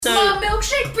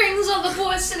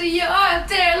goes to the yard.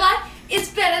 They're like,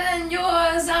 it's better than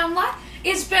yours. I'm like,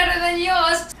 it's better than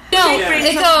yours. No,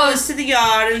 it goes to the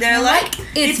yard and they're like,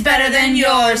 it's better than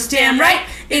yours. Damn right,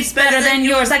 it's better than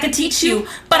yours. I can teach you,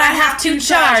 but I have to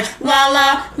charge. La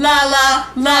la la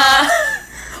la la.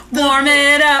 Warm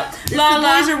it up. La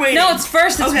la. Boys are waiting. No, it's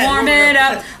first. It's warm it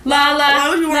up. La la. Why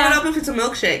would you warm it up if it's a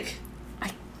milkshake?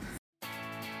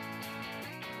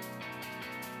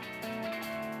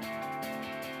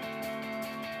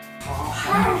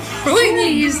 When you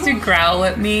used to growl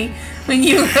at me when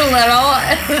you were little,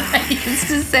 I used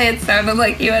to say it sounded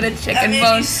like you had a chicken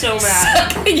bone so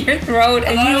mad. stuck in your throat,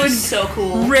 and you would so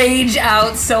cool. rage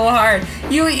out so hard.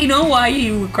 You know why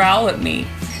you would growl at me?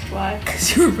 Why?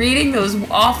 Because you were reading those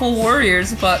awful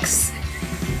Warriors books,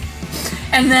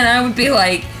 and then I would be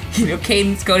like,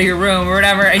 Cadence, go to your room or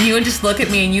whatever, and you would just look at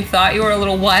me and you thought you were a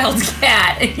little wild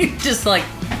cat, and you'd be like,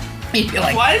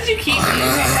 why did you keep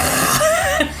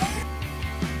me?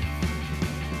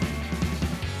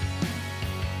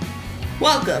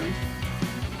 Welcome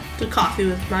to Coffee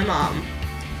with My Mom,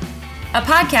 a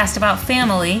podcast about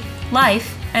family,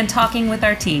 life, and talking with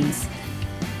our teens.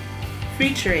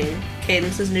 Featuring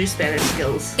Cadence's new Spanish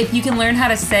skills. If you can learn how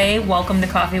to say welcome to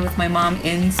Coffee with My Mom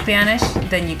in Spanish,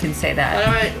 then you can say that.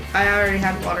 Alright, I already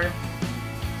had water.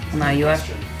 Well, now you have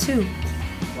two.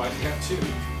 Why do you have two?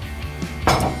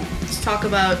 Let's talk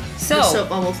about the soap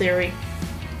bubble theory.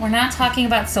 We're not talking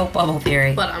about soap bubble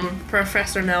theory. But I'm a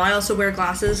professor now. I also wear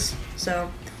glasses,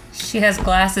 so... She has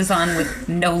glasses on with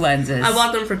no lenses. I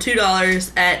bought them for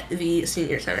 $2 at the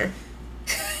senior center.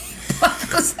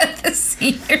 Was at the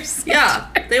senior center? Yeah,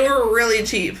 they were really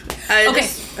cheap. I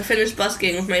finished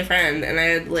busking with my friend, and I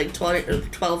had like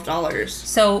 $12.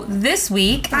 So this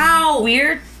week,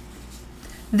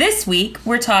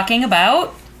 we're talking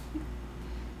about...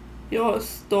 Yo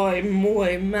estoy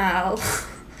muy mal.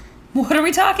 What are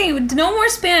we talking? No more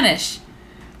Spanish.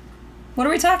 What are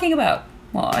we talking about?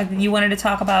 Well, you wanted to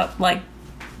talk about, like,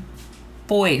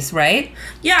 boys, right?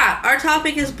 Yeah, our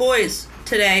topic is boys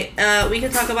today. We can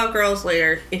talk about girls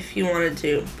later if you wanted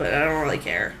to, but I don't really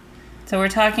care. So we're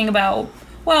talking about,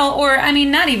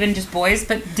 not even just boys,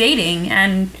 but dating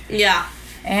and... Yeah.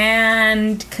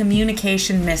 And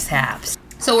communication mishaps.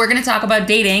 So we're going to talk about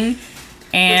dating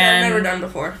and... Which I've never done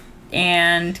before.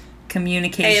 And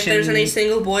communication... Hey, if there's any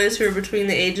single boys who are between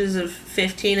the ages of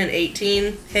 15 and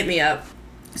 18, hit me up.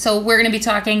 So we're going to be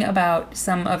talking about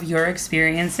some of your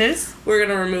experiences. We're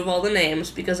going to remove all the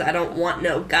names because I don't want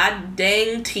no god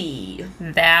dang tea.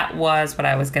 That was what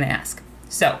I was going to ask.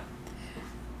 So,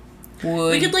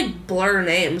 we could, like, blur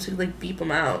names. We could, like, beep them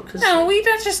out. No, we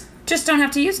don't just don't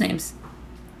have to use names.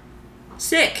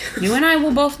 Sick. You and I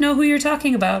will both know who you're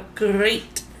talking about.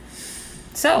 Great.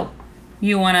 So,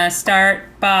 you want to start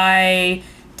by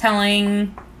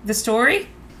telling the story?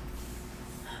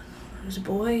 There was a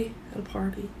boy at a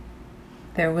party.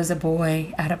 There was a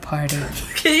boy at a party.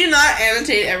 Can you not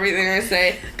annotate everything I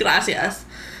say? Gracias.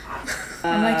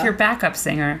 I'm like your backup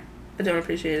singer. I don't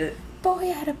appreciate it.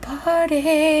 Boy at a party.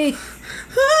 Ooh.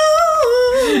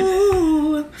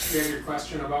 You have your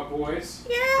question about boys?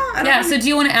 Yeah. So do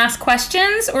you want to ask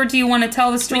questions or do you want to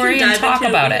tell the story and talk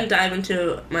about it? We can dive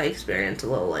into my experience a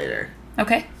little later.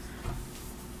 Okay.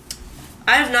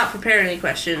 I have not prepared any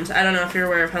questions. I don't know if you're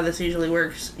aware of how this usually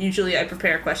works. Usually I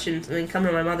prepare questions and then come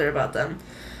to my mother about them.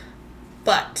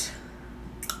 But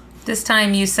this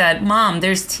time you said, Mom,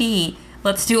 there's tea.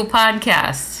 Let's do a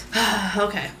podcast.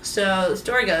 Okay. So the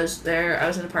story goes, I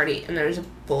was at a party and there was a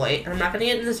boy. And I'm not going to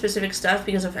get into the specific stuff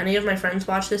because if any of my friends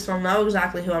watch this, they'll know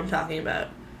exactly who I'm talking about.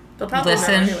 They'll probably know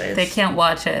anyways. They can't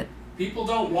watch it. People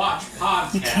don't watch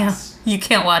podcasts. You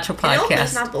can't watch a podcast.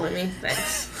 Please not bully me.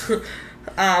 Thanks.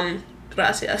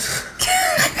 Gracias.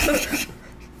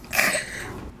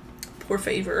 Poor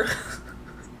favor.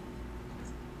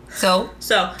 So,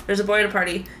 there's a boy at a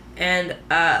party, and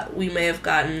we may have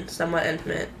gotten somewhat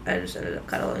intimate. I just ended up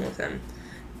cuddling with him.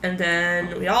 And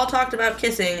then we all talked about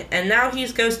kissing, and now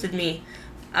he's ghosted me.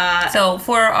 So,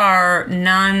 for our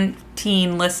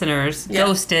non-teen listeners,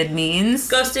 ghosted means?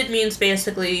 Ghosted means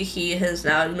basically he has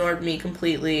now ignored me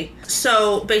completely.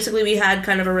 So, basically we had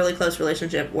kind of a really close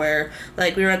relationship where,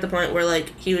 like, we were at the point where,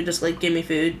 like, he would just, like, give me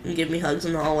food and give me hugs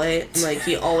in the hallway. And, like,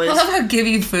 he always... I love how give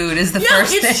you food is the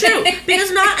first thing. No, it's true.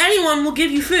 Because not anyone will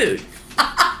give you food.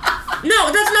 No,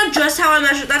 that's not just how I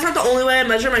measure... That's not the only way I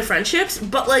measure my friendships.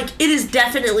 But, like, it is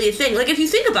definitely a thing. Like, if you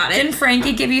think about it... Didn't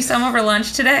Frankie give you some over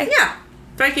lunch today? Yeah.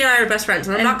 Frankie and I are best friends,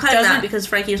 and I'm not cutting that because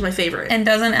Frankie is my favorite. And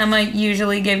doesn't Emma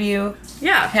usually give you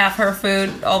half her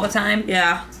food all the time?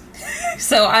 Yeah.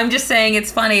 So I'm just saying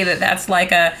it's funny that that's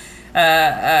like a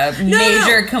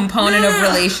major component of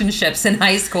relationships in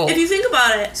high school. If you think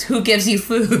about it, who gives you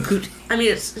food? I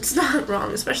mean, it's not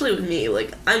wrong, especially with me.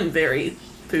 Like, I'm very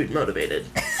food motivated.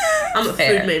 I'm a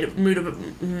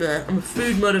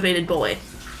food motivated boy.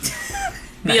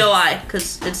 Nice. BOI,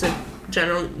 because it's a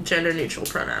gender neutral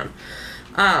pronoun.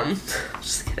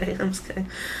 Just kidding. I'm just kidding.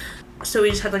 So we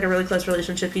just had like a really close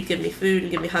relationship. He'd give me food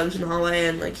and give me hugs in the hallway,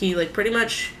 and like he like pretty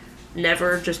much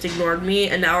never just ignored me.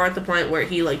 And now we're at the point where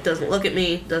he like doesn't look at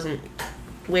me, doesn't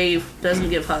wave, doesn't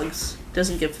give hugs,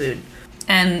 doesn't give food.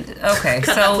 And okay,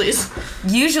 Cut so that, please.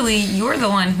 Usually you're the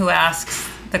one who asks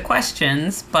the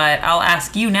questions, but I'll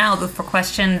ask you now the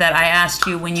question that I asked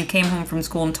you when you came home from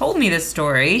school and told me this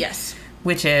story. Yes.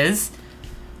 Which is,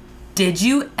 did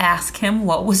you ask him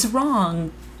what was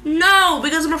wrong? No,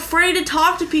 because I'm afraid to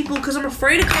talk to people because I'm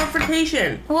afraid of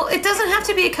confrontation. Well, it doesn't have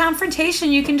to be a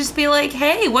confrontation. You can just be like,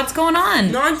 hey, what's going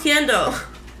on? No entiendo.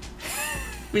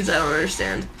 Means I don't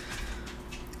understand.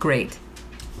 Great.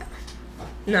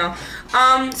 No.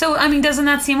 So, I mean, doesn't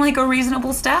that seem like a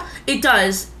reasonable step? It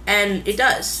does, and it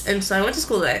does. And so I went to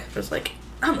school today. I was like,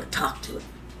 I'm gonna talk to him.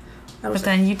 I was But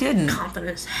then you didn't.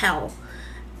 confident as hell.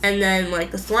 And then,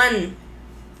 like, this one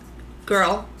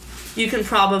girl, you can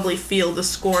probably feel the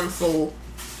scornful...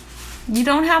 You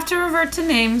don't have to revert to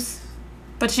names,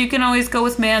 but you can always go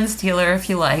with man-stealer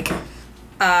if you like.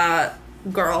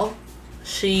 girl.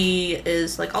 She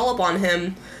is, like, all up on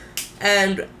him,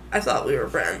 and I thought we were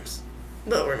friends,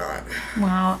 but we're not.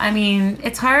 Well, I mean,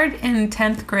 it's hard in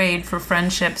 10th grade for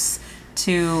friendships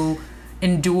to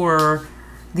endure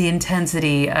the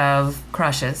intensity of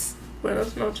crushes.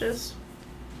 Buenos noches.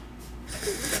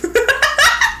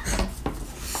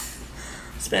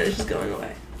 Spanish is going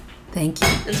away. Thank you.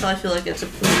 Until I feel like it's a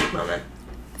perfect moment.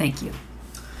 Thank you.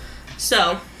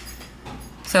 So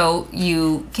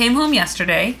you came home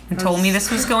yesterday and told me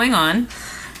this was going on.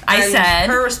 I said...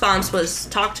 Her response was,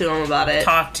 talk to him about it.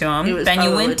 Talk to him. It was Then you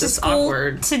probably went to just school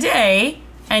awkward. today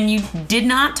and you did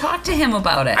not talk to him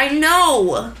about it. I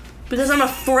know! Because I'm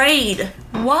afraid.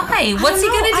 Why? What's he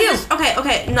gonna do?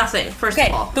 Okay, nothing, first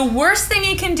of all. The worst thing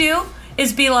he can do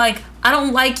is be like, I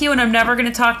don't like you and I'm never going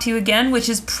to talk to you again, which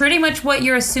is pretty much what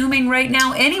you're assuming right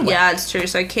now anyway. Yeah, it's true,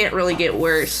 so I can't really get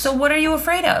worse. So what are you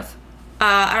afraid of?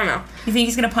 I don't know. You think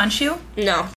he's going to punch you?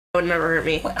 No, that would never hurt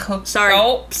me. What? Sorry.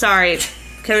 Oh. Sorry.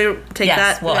 Can we take that?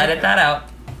 Yes, we'll edit that out.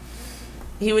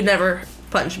 He would never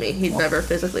punch me. He'd never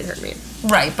physically hurt me.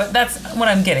 Right, but that's what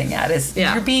I'm getting at is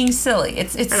Yeah. you're being silly.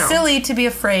 It's I know. silly to be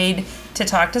afraid to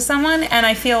talk to someone, and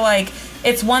I feel like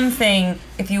it's one thing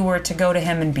if you were to go to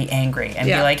him and be angry and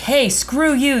be Yeah. like, hey,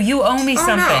 screw you, you owe me Oh,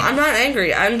 something. no, I'm not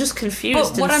angry. I'm just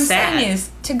confused But what and I'm sad. saying is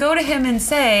to go to him and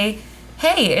say,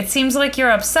 hey, it seems like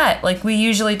you're upset. Like, we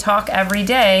usually talk every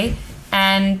day,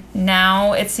 and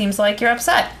now it seems like you're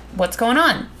upset. What's going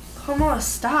on? Come on,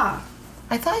 stop.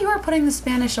 I thought you were putting the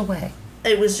Spanish away.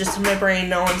 It was just in my brain.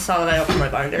 No one saw that I opened my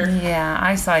binder. Yeah,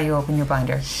 I saw you open your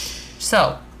binder.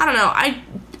 So, I don't know. I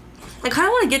kind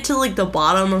of want to get to, like, the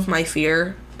bottom of my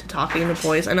fear to talking to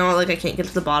boys. I know, like, I can't get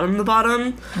to the bottom,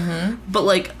 but,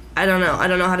 like, I don't know. I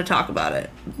don't know how to talk about it.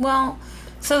 well,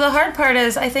 so the hard part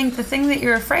is, I think the thing that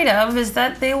you're afraid of is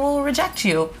that they will reject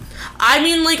you. I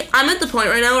mean, like, I'm at the point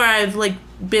right now where I've, like,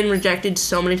 been rejected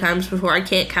so many times before I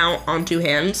can't count on two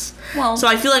hands. Well, So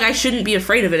I feel like I shouldn't be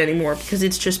afraid of it anymore because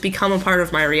it's just become a part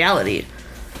of my reality.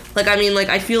 Like, I mean, like,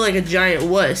 I feel like a giant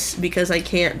wuss because I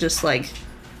can't just, like,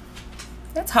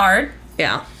 it's hard.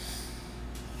 yeah.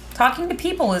 Talking to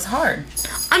people is hard.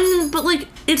 I mean, but, like,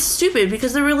 it's stupid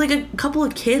because there were, like, a couple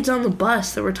of kids on the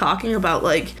bus that were talking about,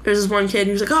 like, there's this one kid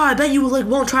who was like, oh, I bet you, like,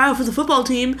 won't try out for the football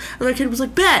team. And the kid was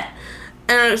like, bet.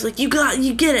 And I was like, you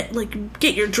get it. Like,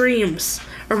 get your dreams.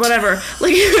 Or whatever.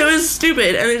 Like, it was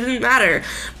stupid and it didn't matter.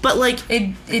 But, like,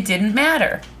 It didn't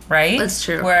matter, right? That's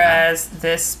true, Whereas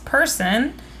this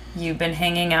person, you've been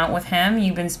hanging out with him,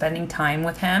 you've been spending time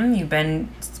with him, you've been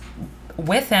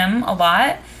with him a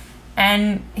lot,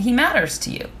 and he matters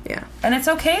to you. yeah. And it's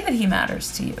okay that he matters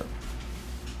to you.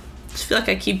 I just feel like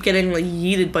I keep getting, like,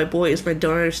 yeeted by boys, but I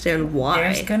don't understand why.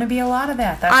 There's going to be a lot of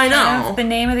that. That's I kind know. of the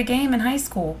name of the game in high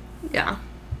school. Yeah.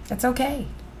 It's okay.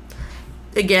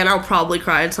 Again, I'll probably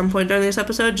cry at some point during this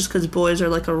episode just because boys are,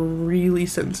 like, a really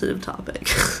sensitive topic.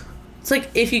 It's like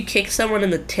if you kick someone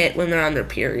in the tit when they're on their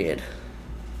period.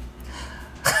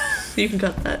 You can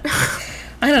cut that.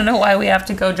 I don't know why we have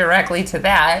to go directly to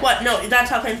that. What? No, that's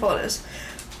how painful it is.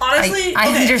 Honestly, I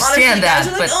understand that, guys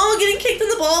are like, but- oh, getting kicked in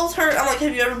the balls hurt. I'm like,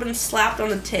 have you ever been slapped on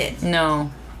the tit?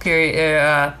 No.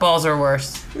 Balls are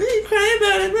worse. You cry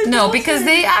about it. My No, balls because hurt.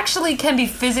 they actually can be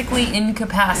physically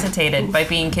incapacitated by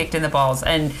being kicked in the balls.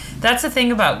 And that's the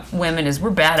thing about women is we're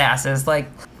badasses. Like,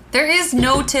 There is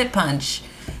no tit punch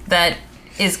that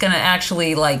is going to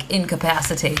actually, like,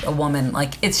 incapacitate a woman.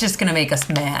 Like, it's just going to make us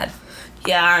mad.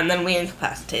 Yeah, and then we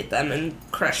incapacitate them and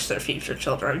crush their future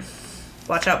children.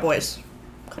 Watch out, boys.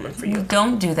 Coming for you.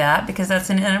 Don't do that, because that's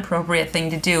an inappropriate thing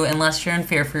to do unless you're in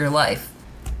fear for your life.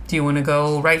 Do you want to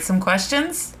go write some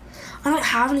questions? I don't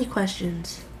have any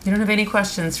questions. You don't have any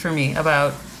questions for me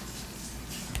about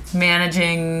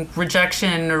managing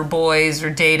rejection or boys or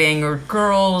dating or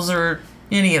girls or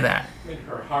any of that? I mean,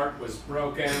 her heart was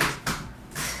broken.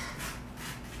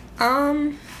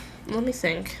 Let me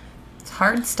think. It's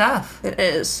hard stuff. It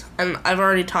is. And I've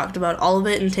already talked about all of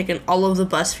it and taken all of the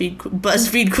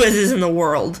BuzzFeed quizzes in the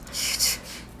world.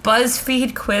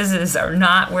 BuzzFeed quizzes are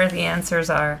not where the answers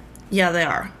are. Yeah, they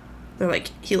are. They're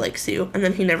like, he likes you, and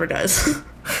then he never does.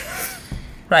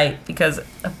 Right, because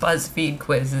a BuzzFeed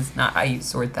quiz is not how you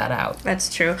sort that out.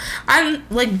 That's true. I'm,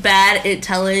 like, bad at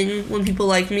telling when people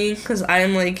like me, because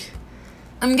I'm, like...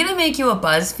 I'm going to make you a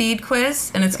BuzzFeed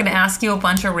quiz, and it's going to ask you a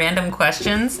bunch of random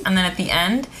questions, and then at the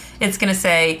end, it's going to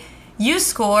say, you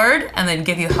scored, and then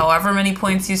give you however many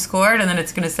points you scored, and then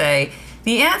it's going to say,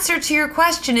 the answer to your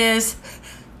question is,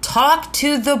 talk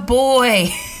to the boy.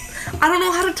 I don't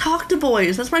know how to talk to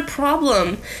boys. That's my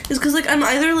problem. Is because, like, I'm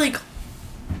either, like...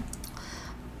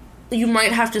 You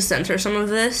might have to censor some of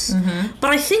this,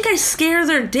 but I think I scare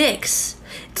their dicks.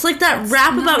 It's like that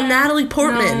rap about Natalie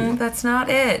Portman. No, that's not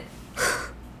it.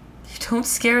 You don't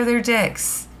scare their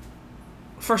dicks.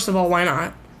 First of all, why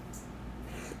not?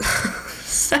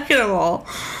 Second of all,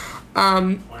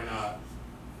 Why not?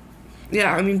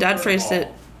 yeah, I mean, Dad Third phrased of all, it.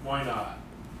 Why not?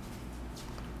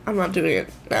 I'm not doing it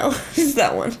now. It's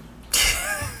that one.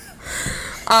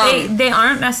 They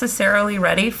aren't necessarily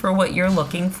ready for what you're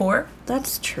looking for.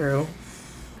 That's true.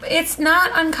 It's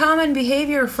not uncommon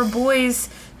behavior for boys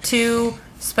to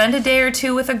spend a day or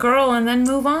two with a girl and then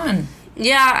move on.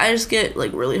 Yeah, I just get,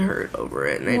 like, really hurt over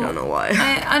it, and I don't know why.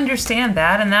 I understand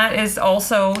that, and that is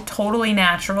also totally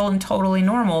natural and totally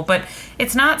normal, but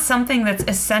it's not something that's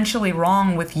essentially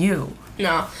wrong with you.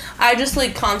 No, I just,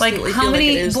 like, constantly Like, how feel many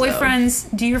like it is,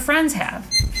 boyfriends do your friends have?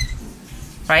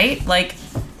 Right? Like,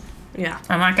 yeah.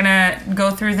 I'm not gonna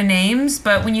go through the names,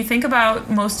 but when you think about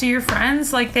most of your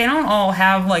friends, like, they don't all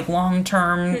have, like,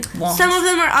 long-term... Some of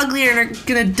them are ugly and are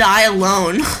gonna die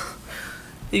alone.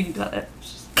 You can cut it.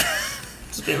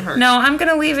 Just being hurt. No, I'm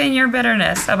gonna leave in your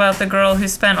bitterness about the girl who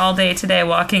spent all day today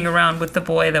walking around with the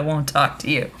boy that won't talk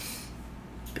to you.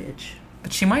 Bitch.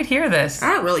 But she might hear this.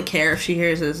 I don't really care if she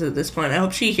hears this at this point. I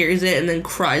hope she hears it and then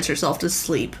cries herself to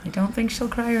sleep. I don't think she'll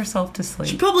cry herself to sleep.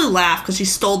 She'd probably laugh because she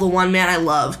stole the one man I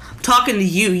love. I'm talking to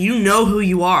you. You know who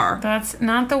you are. That's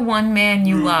not the one man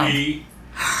you love. Ruby.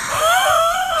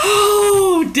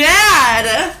 Oh,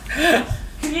 Dad!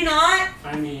 Can you not?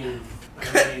 I mean,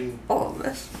 All of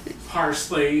this.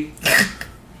 parsley.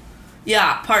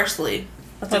 Yeah, parsley.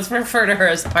 Let's refer to her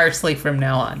as Parsley from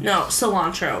now on. No,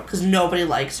 cilantro, because nobody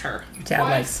likes her. Your dad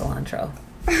likes cilantro.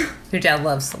 Your dad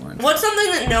loves cilantro. What's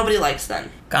something that nobody likes then?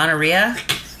 Gonorrhea?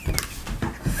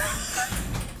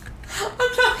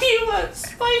 I'm talking about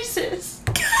spices.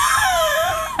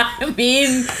 I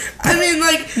mean,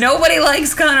 like, nobody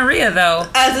likes gonorrhea, though.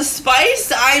 as a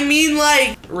spice, I mean,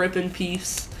 like, rip in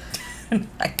peace.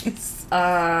 Nice.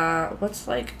 What's,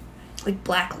 like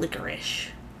black licorice?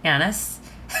 Anise?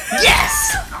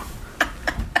 Yes!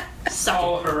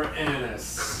 Call her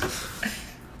Anise.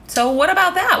 So what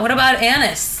about that? What about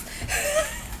anise?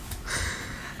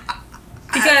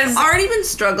 Because I've already been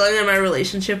struggling in my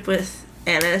relationship with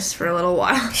Anise for a little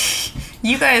while.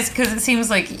 you guys, because it seems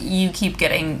like you keep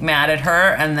getting mad at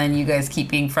her, and then you guys keep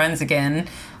being friends again.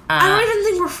 I don't even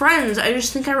think we're friends. I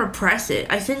just think I repress it.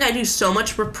 I think I do so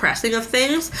much repressing of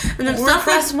things, and then stuff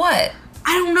repress like, what?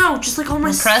 I don't know, just like all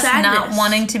my Repress sadness. not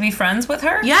wanting to be friends with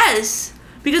her? Yes,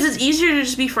 because it's easier to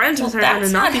just be friends with her than to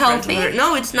that's not not be friends with healthy. her.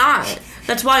 No, it's not.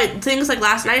 That's why things like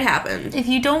last night happened. If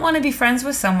you don't want to be friends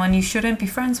with someone, you shouldn't be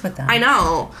friends with them. I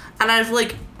know, and I've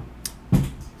like,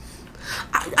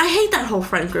 I hate that whole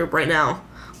friend group right now.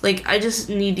 Like, I just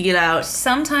need to get out.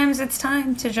 Sometimes it's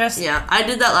time to just Yeah, I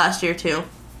did that last year too.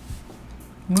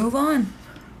 move on.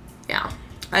 Yeah,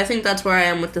 I think that's where I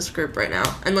am with this group right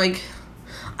now, and like,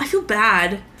 I feel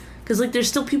bad. Because, like, there's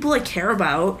still people I care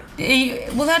about.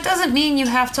 Well, that doesn't mean you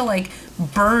have to, like,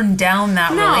 burn down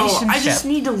that relationship. No, I just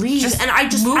need to leave. Just and I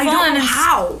move don't on know and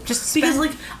how. just because, spend-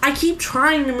 like, I keep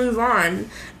trying to move on.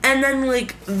 And then,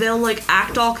 like, they'll, like,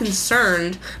 act all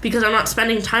concerned because I'm not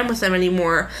spending time with them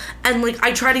anymore. And, like,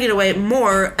 I try to get away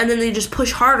more. And then they just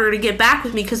push harder to get back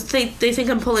with me because they think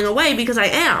I'm pulling away because I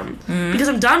am. Because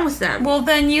I'm done with them. Well,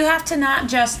 then you have to not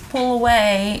just pull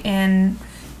away in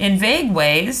in vague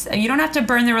ways. You don't have to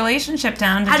burn the relationship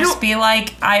down to just be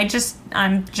like, I'm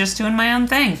just doing my own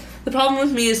thing. The problem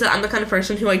with me is that I'm the kind of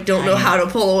person who I don't know how to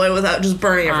pull away without just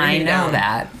burning everything down. I know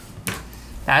that.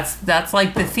 That's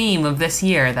like the theme of this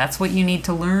year. That's what you need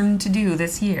to learn to do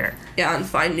this year. Yeah, and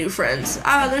find new friends.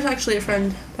 There's actually a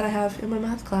friend that I have in my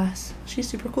math class. She's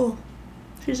super cool.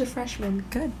 She's a freshman.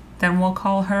 Good. Then we'll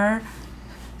call her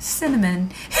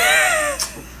Cinnamon.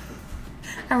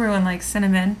 Everyone likes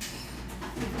Cinnamon.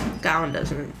 Gowan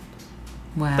doesn't.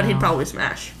 Wow. But he'd probably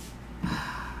smash.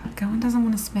 Gowan doesn't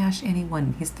want to smash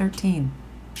anyone. He's 13.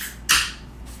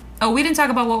 Oh, we didn't talk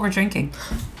about what we're drinking.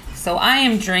 So I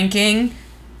am drinking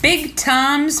Big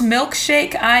Tom's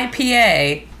Milkshake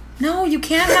IPA. No, you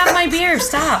can't have my beer.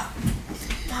 Stop.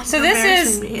 So this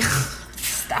is...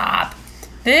 Stop.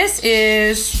 This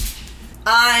is...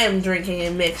 I am drinking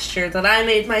a mixture that I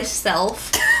made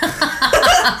myself.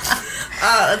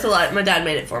 That's a lot. My dad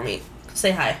made it for me.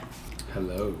 Say hi.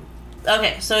 Hello.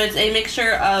 Okay, so it's a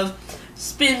mixture of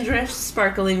Spindrift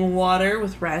sparkling water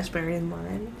with raspberry and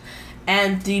lime,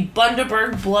 and the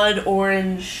Bundaberg Blood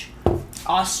Orange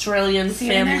Australian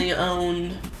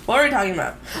family-owned... What are we talking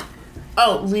about?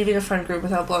 Oh, leaving a friend group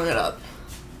without blowing it up.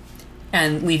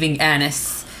 And leaving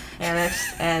anise.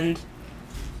 Anise and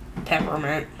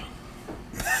peppermint.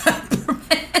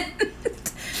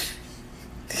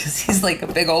 Because he's like a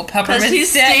big old peppermint Because he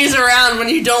stick. stays around when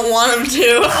you don't want him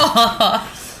to.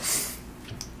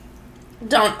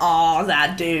 Don't aw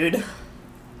that dude.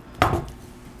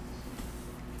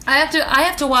 I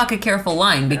have to walk a careful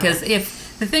line, because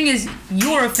if the thing is,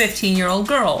 you're a 15-year-old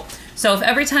girl. So if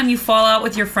every time you fall out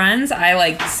with your friends, I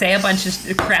like say a bunch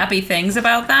of crappy things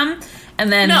about them,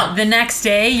 and then the next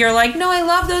day you're like, no, I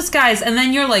love those guys, and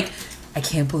then you're like, I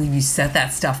can't believe you said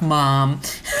that stuff, Mom.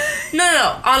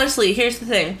 No. Honestly, here's the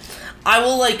thing. I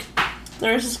will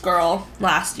there was this girl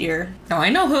last year. Oh, I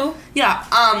know who. Yeah.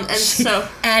 And so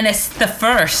Anise the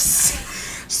First.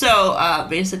 So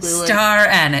basically, Star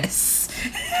Anise.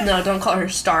 No, don't call her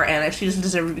Star Anna. She doesn't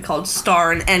deserve to be called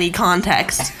Star in any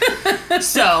context.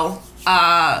 So,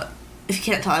 if you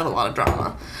can't tell, I have a lot of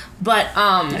drama. But,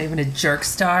 Not even a jerk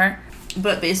star.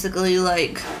 But basically,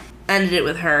 ended it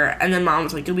with her, and then Mom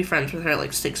was like, you'll be friends with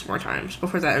her, 6 more times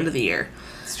before the end of the year.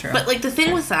 It's true. But, the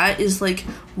thing with that is, once...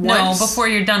 No, before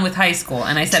you're done with high school.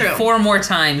 And I said 4 more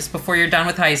times before you're done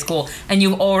with high school, and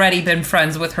you've already been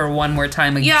friends with her 1 more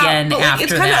time again after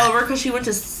it's kind of over because she went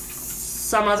to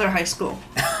some other high school.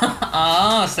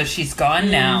 Oh, so she's gone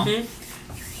now.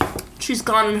 Mm-hmm. She's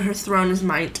gone and her throne is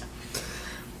might.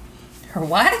 Her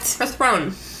what? Her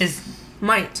throne is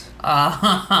might.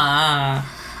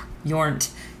 Yornt.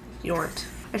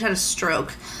 I just had a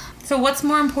stroke. So what's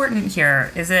more important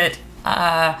here? Is it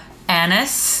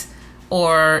Anise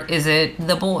or is it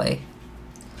the boy?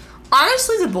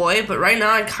 Honestly, the boy, but right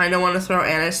now I kind of want to throw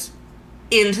Anise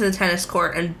into the tennis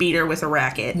court and beat her with a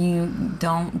racket. You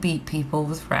don't beat people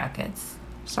with rackets.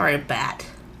 Sorry, a bat.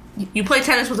 You play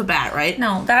tennis with a bat, right?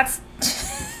 No, that's...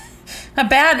 A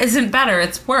bat isn't better,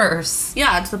 it's worse.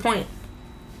 Yeah, that's the point.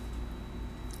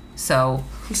 So...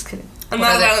 I'm just kidding. I'm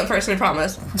not a violent person, I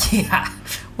promise. Yeah.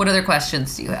 What other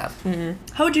questions do you have?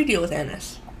 Mm-hmm. How would you deal with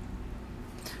Anise?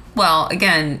 Well,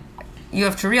 again, you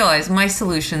have to realize my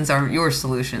solutions aren't your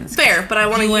solutions. Fair, but I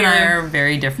want to hear... You and I are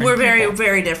very different We're people. very,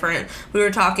 very different. We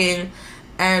were talking,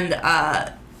 and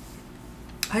I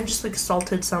just,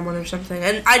 assaulted someone or something.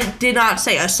 And I did not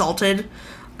say assaulted.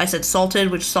 I said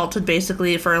salted, which salted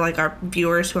basically for, our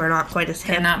viewers who are not quite as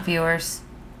hip. They're not viewers.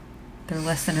 They're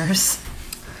listeners.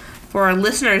 For our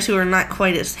listeners who are not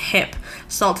quite as hip,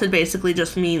 salted basically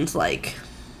just means,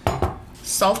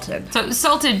 salted. So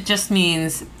salted just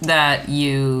means that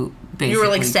you basically...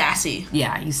 You were, sassy.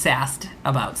 Yeah, you sassed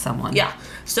about someone. Yeah.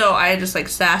 So I just,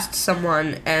 sassed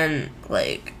someone, and,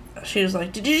 she was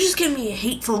like, did you just give me a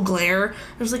hateful glare?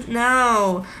 I was like,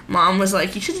 no. Mom was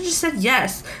like, you should have just said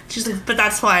yes. She's like, but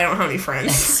that's why I don't have any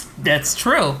friends. That's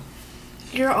true.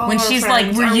 You're all when our she's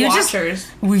friends, like, watchers.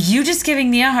 were you just giving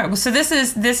me a heart? So this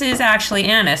is actually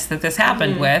Anise that this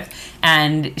happened with,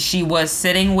 and she was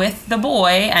sitting with the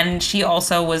boy, and she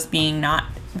also was being not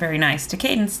very nice to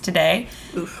Cadence today.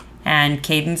 Oof. And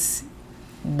Cadence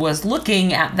was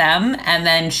looking at them, and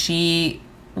then she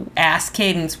asked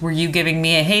Cadence, were you giving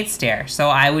me a hate stare? So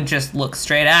I would just look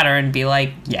straight at her and be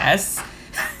like, yes.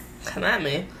 Come at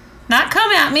me. Not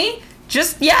come at me,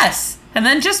 just yes. And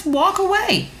then just walk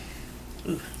away.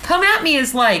 Oof. Come at me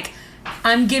is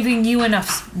I'm giving you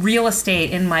enough real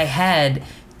estate in my head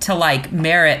to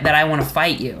merit that I want to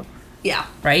fight you. Yeah.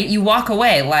 Right? You walk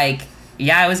away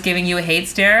yeah, I was giving you a hate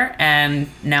stare, and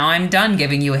now I'm done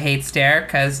giving you a hate stare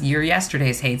because you're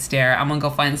yesterday's hate stare. I'm gonna go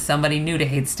find somebody new to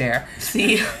hate stare.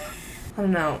 See, I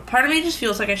don't know. Part of me just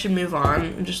feels like I should move on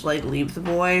and just, like, leave the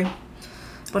boy.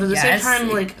 But at the same time,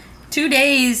 like... 2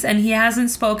 days and he hasn't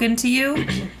spoken to you?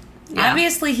 Yeah.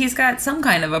 Obviously, he's got some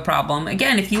kind of a problem.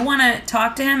 Again, if you want to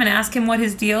talk to him and ask him what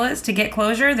his deal is to get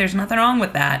closure, there's nothing wrong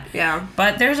with that. Yeah.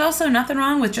 But there's also nothing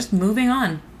wrong with just moving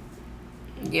on.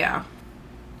 Yeah.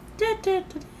 Get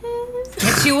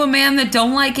you a man that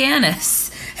don't like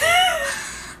anise.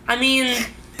 I mean,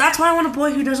 that's why I want a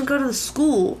boy who doesn't go to the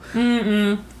school.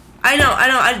 Mm-mm. I know.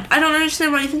 I don't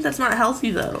understand why you think that's not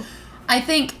healthy, though. I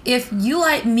think if you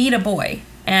meet a boy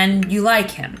and you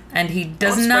like him and he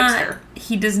does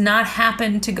not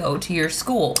happen to go to your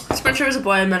school. Spencer is a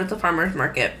boy I met at the farmer's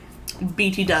market.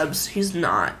 BT dubs. He's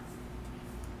not.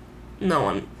 No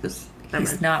one is.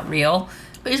 He's not real.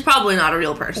 He's probably not a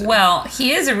real person. Well,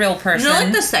 he is a real person. You know,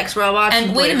 like the sex robots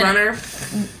and in wait a Blade minute. Runner?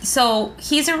 So,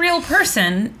 he's a real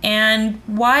person, and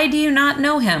why do you not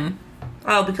know him?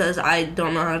 Oh, because I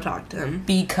don't know how to talk to him.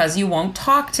 Because you won't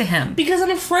talk to him. Because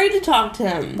I'm afraid to talk to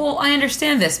him. Well, I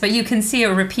understand this, but you can see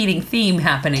a repeating theme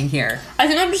happening here. I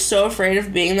think I'm just so afraid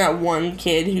of being that one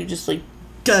kid who just, like,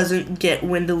 doesn't get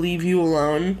when to leave you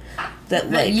alone.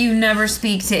 That you never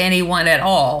speak to anyone at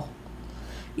all.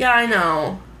 Yeah, I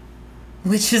know.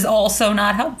 Which is also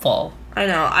not helpful. I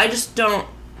know. I just don't...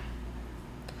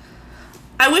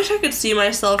 I wish I could see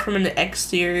myself from an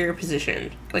exterior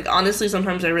position. Like, honestly,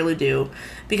 sometimes I really do.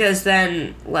 Because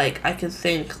then, like, I could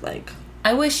think, like...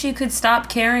 I wish you could stop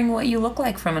caring what you look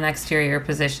like from an exterior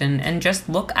position and just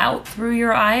look out through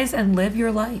your eyes and live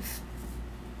your life.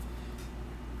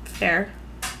 Fair.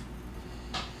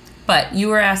 But you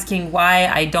were asking why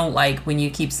I don't like when you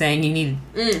keep saying you need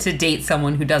to date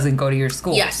someone who doesn't go to your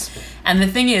school. Yes. And the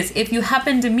thing is, if you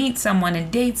happen to meet someone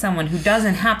and date someone who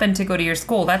doesn't happen to go to your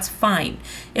school, that's fine.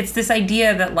 It's this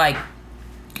idea that, like,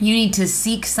 you need to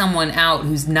seek someone out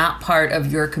who's not part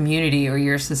of your community or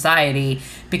your society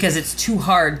because it's too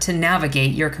hard to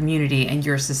navigate your community and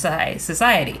your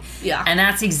society. Yeah. And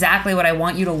that's exactly what I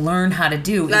want you to learn how to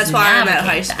do. That's why I'm at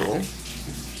high school.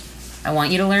 I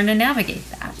want you to learn to navigate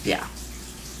that. Yeah.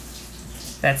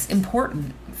 That's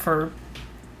important for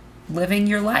living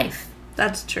your life.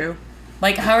 That's true.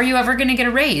 Like, how are you ever going to get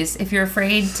a raise if you're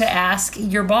afraid to ask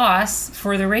your boss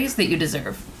for the raise that you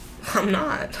deserve? I'm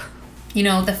not. You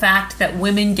know, the fact that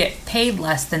women get paid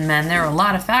less than men, there are a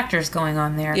lot of factors going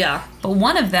on there. Yeah. But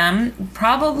one of them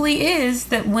probably is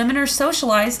that women are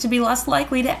socialized to be less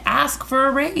likely to ask for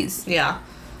a raise. Yeah.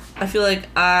 I feel like,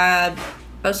 I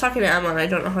was talking to Emma, and I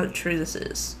don't know how true this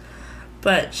is.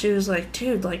 But she was like,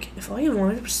 dude, like, if all you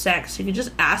wanted was sex, you could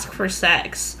just ask for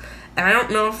sex. And I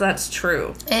don't know if that's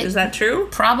true. Is that true?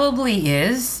 Probably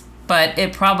is, but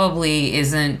it probably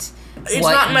isn't. It's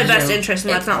not in my best interest,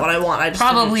 and that's not what I want. I just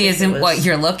probably isn't what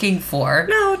you're looking for.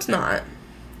 No, it's not.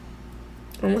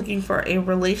 I'm looking for a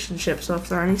relationship, so if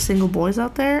there are any single boys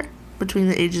out there between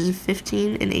the ages of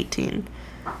 15 and 18,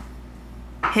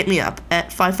 hit me up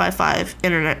at 555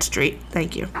 Internet Street.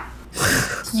 Thank you.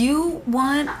 You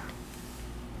want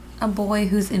a boy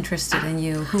who's interested in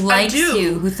you, who likes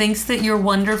you, who thinks that you're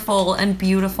wonderful and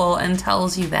beautiful and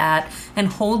tells you that and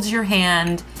holds your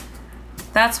hand.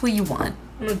 That's what you want.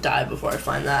 I'm gonna die before I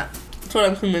find that. That's what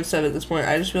I'm convinced of at this point.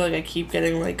 I just feel like I keep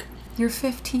getting, like... You're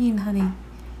 15, honey.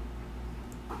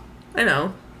 I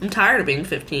know. I'm tired of being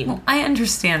 15. Well, I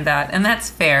understand that, and that's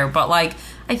fair, but, like,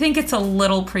 I think it's a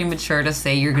little premature to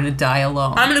say you're gonna die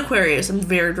alone. I'm an Aquarius. I'm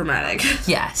very dramatic.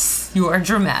 Yes, you are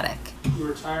dramatic. You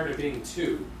were tired of being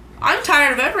 2. I'm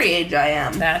tired of every age I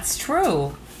am. That's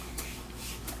true.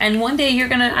 And one day you're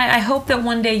gonna... I hope that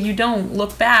one day you don't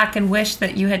look back and wish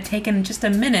that you had taken just a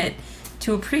minute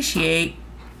to appreciate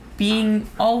being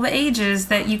all the ages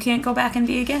that you can't go back and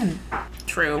be again.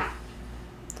 True.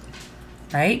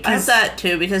 Right? I have that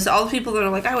too, because all the people that are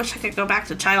like, I wish I could go back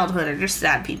to childhood are just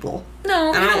sad people.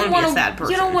 No, and I don't want to be a sad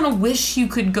person. You don't want to wish you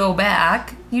could go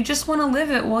back. You just want to live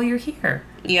it while you're here.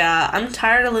 Yeah, I'm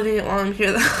tired of living it while I'm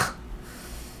here, though.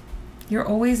 You're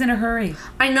always in a hurry.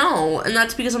 I know, and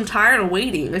that's because I'm tired of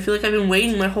waiting. I feel like I've been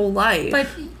waiting my whole life. But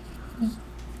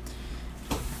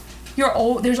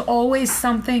there's always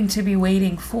something to be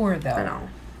waiting for, though. I know.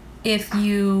 If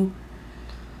you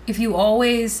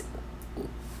always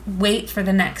wait for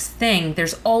the next thing,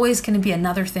 there's always going to be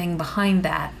another thing behind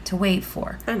that to wait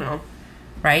for. I know.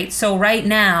 Right? So right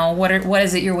now, what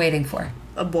is it you're waiting for?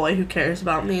 A boy who cares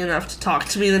about me enough to talk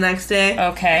to me the next day.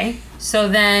 Okay. So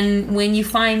then when you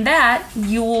find that,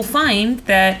 you will find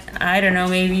that, I don't know,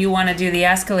 maybe you want to do the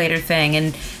escalator thing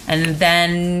and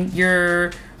then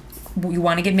you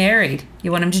want to get married.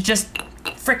 You want him to just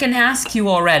frickin' ask you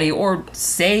already, or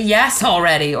say yes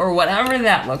already, or whatever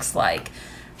that looks like,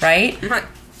 right?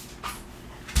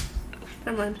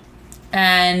 Never mind.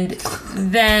 And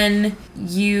then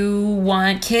you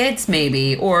want kids,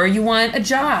 maybe, or you want a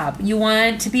job. You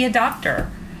want to be a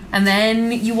doctor. And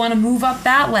then you want to move up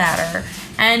that ladder.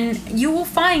 And you will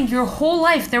find your whole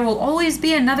life there will always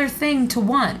be another thing to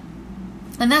want.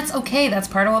 And that's okay. That's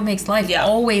part of what makes life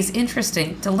always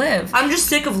interesting to live. I'm just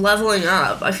sick of leveling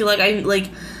up. I feel like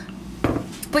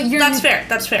But you're... That's fair.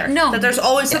 That's fair. No. That there's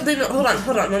always something... Hold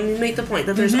on. Let me make the point.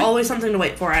 That there's always something to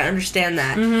wait for. I understand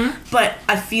that. Mm-hmm. But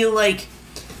I feel like...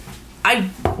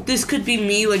 This could be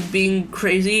me, like, being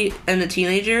crazy and a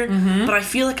teenager, but I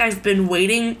feel like I've been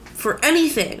waiting for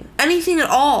anything. Anything at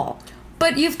all.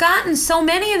 But you've gotten so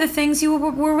many of the things you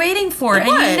were waiting for, and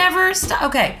you never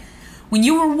Okay. When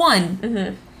you were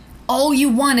 1, all you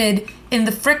wanted in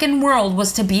the frickin' world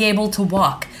was to be able to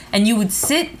walk. And you would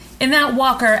sit in that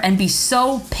walker and be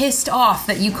so pissed off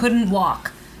that you couldn't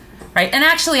walk. Right? And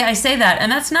actually, I say that,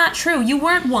 and that's not true. You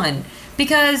weren't 1.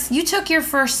 Because you took your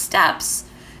first steps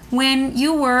when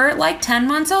you were like 10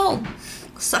 months old.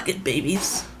 Suck it,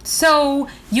 babies. So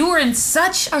you were in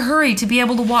such a hurry to be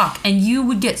able to walk, and you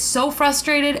would get so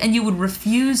frustrated, and you would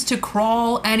refuse to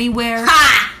crawl anywhere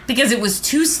because it was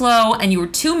too slow, and you were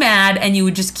too mad, and you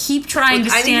would just keep trying to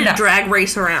stand up. I need to drag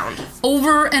race around.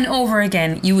 Over and over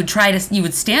again, you would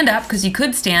stand up because you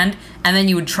could stand, and then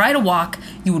you would try to walk.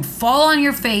 You would fall on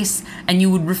your face, and you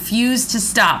would refuse to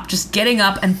stop, just getting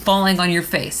up and falling on your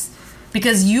face.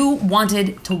 Because you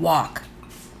wanted to walk.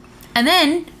 And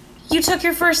then you took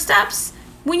your first steps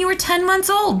when you were 10 months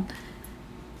old.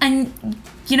 And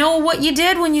you know what you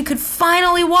did when you could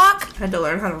finally walk? I had to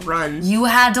learn how to run. You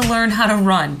had to learn how to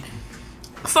run.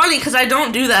 Funny, because I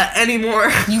don't do that anymore.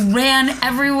 You ran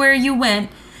everywhere you went,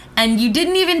 and you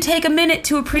didn't even take a minute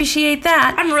to appreciate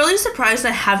that. I'm really surprised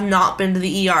I have not been to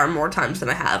the ER more times than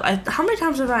I have. How many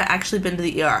times have I actually been to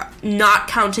the ER? Not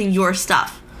counting your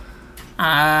stuff.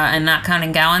 And not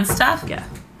counting Gowan's stuff? Yeah.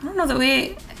 I don't know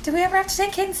that did we ever have to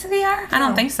take Cadence to the ER? I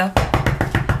don't think so.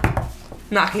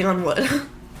 Knocking on wood.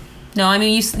 No, I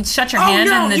mean, you shut your hand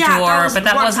in the door, but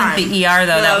that wasn't the ER,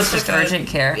 though. That was just urgent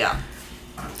care. Yeah.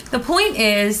 The point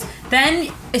is,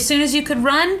 then, as soon as you could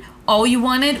run, all you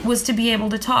wanted was to be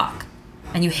able to talk.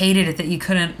 And you hated it that you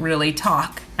couldn't really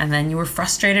talk. And then you were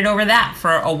frustrated over that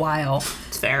for a while.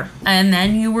 It's fair. And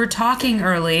then you were talking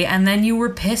early, and then you were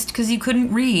pissed because you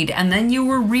couldn't read, and then you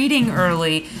were reading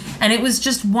early, and it was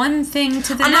just one thing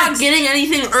to the next. I'm not getting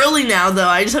anything early now, though.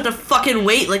 I just have to fucking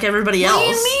wait like everybody else.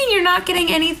 What do you mean you're not getting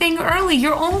anything early?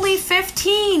 You're only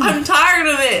 15. I'm tired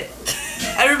of it.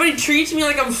 Everybody treats me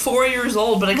like I'm 4 years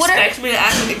old, but expects me to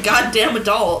act like a goddamn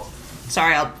adult.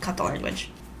 Sorry, I'll cut the language.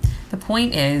 The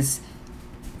point is,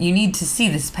 you need to see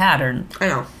this pattern. I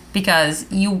know. Because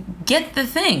you get the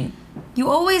thing. You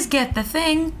always get the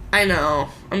thing. I know.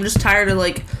 I'm just tired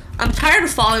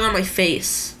of falling on my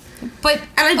face. But and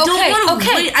I don't want to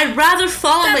wait. I'd rather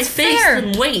fall on my face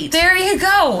than wait. There you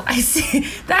go. I see.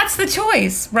 That's the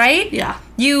choice, right? Yeah.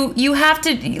 You have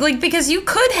to, because you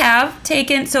could have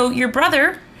taken, so your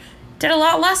brother did a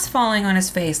lot less falling on his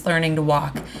face learning to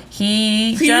walk.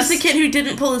 He was the kid who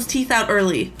didn't pull his teeth out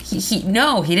early.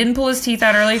 No, he didn't pull his teeth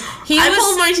out early. I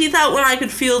pulled my teeth out when I could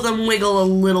feel them wiggle a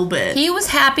little bit. He was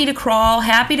happy to crawl.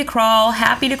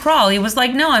 He was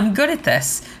like, no, I'm good at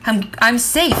this. I'm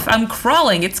safe. I'm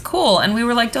crawling. It's cool. And we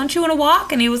were like, don't you want to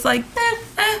walk? And he was like,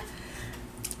 eh.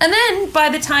 And then by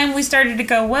the time we started to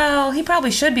go, well, he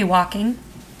probably should be walking.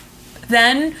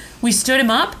 Then we stood him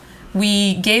up.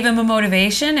 We gave him a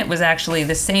motivation. It was actually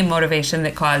the same motivation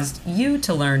that caused you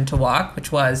to learn to walk,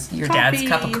 which was your dad's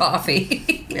cup of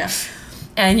coffee. Yeah.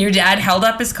 And your dad held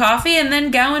up his coffee, and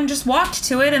then Gowan just walked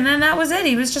to it, and then that was it.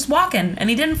 He was just walking, and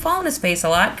he didn't fall on his face a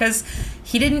lot because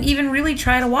he didn't even really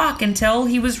try to walk until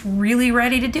he was really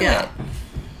ready to do it.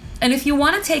 And if you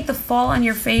want to take the fall on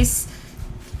your face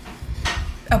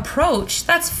approach,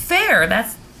 that's fair.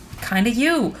 That's kind of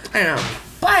you. I know.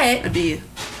 But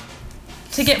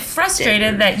to get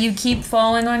frustrated that you keep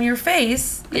falling on your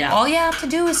face, all you have to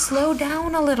do is slow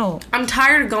down a little. I'm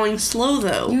tired of going slow,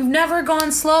 though. You've never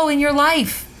gone slow in your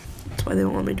life. That's why they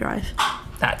won't let me drive.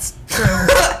 That's true.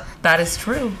 That is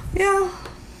true. Yeah.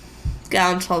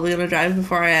 Gowan's probably going to drive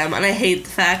before I am, and I hate the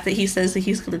fact that he says that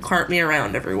he's going to cart me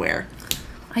around everywhere.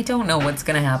 I don't know what's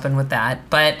going to happen with that,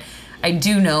 but I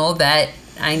do know that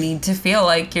I need to feel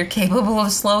like you're capable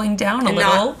of slowing down a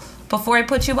little before I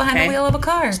put you behind the wheel of a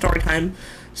car. Story time.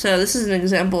 So this is an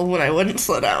example of when I wouldn't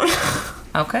slow down.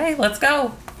 Okay, let's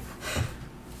go.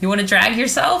 You want to drag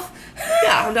yourself?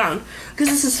 Yeah, I'm down.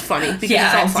 because this is funny. Because Yeah,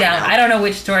 it's all I'm fun down. now. I don't know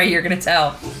which story you're gonna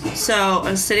tell. So I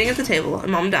was sitting at the table,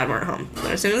 and Mom and Dad weren't home.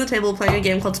 I was sitting at the table playing a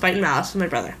game called Spite and Mouse with my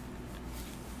brother.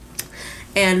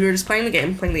 And we were just playing the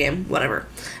game, whatever.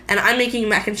 And I'm making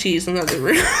mac and cheese in the other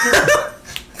room.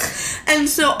 And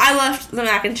so I left the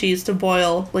mac and cheese to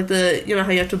boil, like you know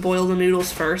how you have to boil the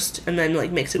noodles first and then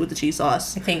like mix it with the cheese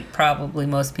sauce. I think probably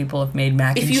most people have made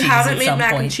mac and cheese. If you haven't made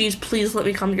mac point. and cheese, please let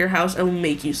me come to your house. I will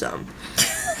make you some.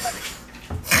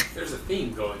 There's a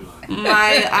theme going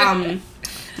on.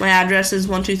 My address is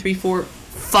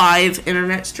 12345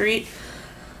 Internet Street.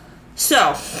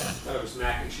 So That was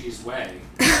Mac and Cheese Way.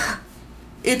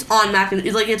 it's on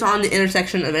it's on the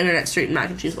intersection of Internet Street and Mac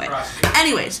and Cheese Way.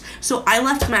 Anyways, so I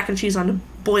left mac and cheese on to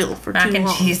boil for too long. Mac and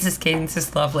cheese is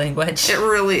Cadence's love language. It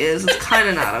really is. It's kind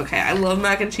of not okay. I love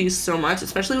mac and cheese so much,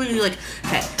 especially when you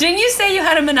okay. Didn't you say you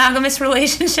had a monogamous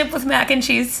relationship with mac and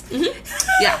cheese?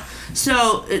 Mm-hmm. Yeah.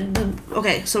 So,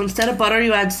 so instead of butter,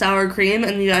 you add sour cream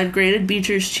and you add grated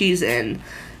Beecher's cheese in.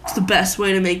 It's the best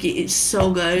way to make it. It's so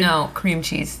good. No, cream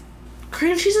cheese.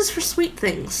 Cream cheese is for sweet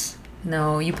things.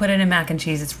 No, you put it in mac and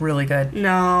cheese. It's really good.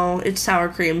 No, it's sour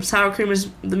cream. Sour cream is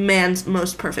the man's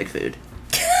most perfect food.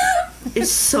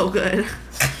 It's so good.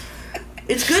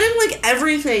 It's good in, like,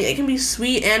 everything. It can be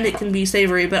sweet and it can be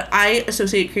savory, but I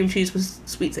associate cream cheese with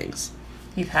sweet things.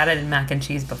 You've had it in mac and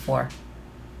cheese before.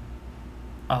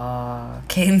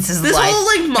 Cadence's this life whole,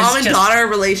 like, mom and daughter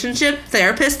relationship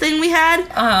therapist thing we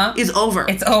had is over.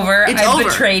 It's over. I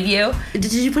betrayed you.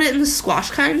 Did you put it in the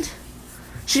squash kind?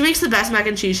 She makes the best mac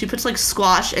and cheese. She puts, like,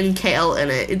 squash and kale in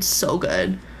it. It's so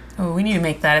good. Oh, we need to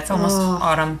make that. It's almost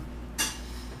autumn.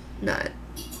 Nut.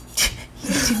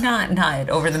 Do not nut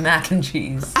over the mac and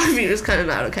cheese. I mean, it's kind of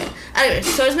not okay. Anyway,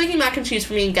 so I was making mac and cheese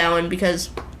for me and Gowan because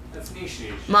That's niche.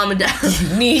 Mom and Dad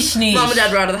niche. Mom and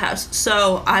Dad were out of the house.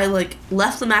 So I, like,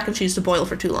 left the mac and cheese to boil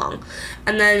for too long.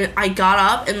 And then I got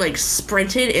up and, like,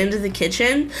 sprinted into the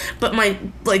kitchen, but my,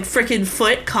 like, freaking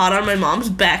foot caught on my mom's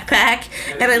backpack,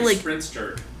 and I, like... Sprint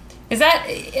stirred. Is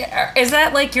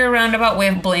that like your roundabout way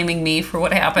of blaming me for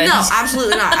what happened? No,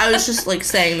 absolutely not. I was just, like,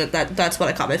 saying that's what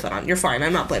I caught my foot on. You're fine.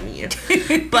 I'm not blaming you.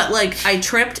 But, like, I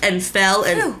tripped and fell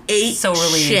and ate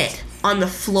shit on the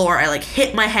floor. I, like,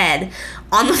 hit my head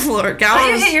on the floor. How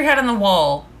did you hit your head on the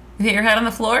wall? You hit your head on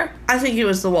the floor? I think it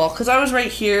was the wall, because I was right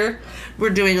here. We're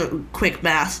doing a quick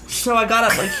math. So I got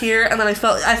up, like, here, and then I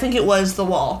think it was the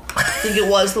wall. You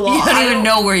don't even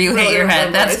know where you hit your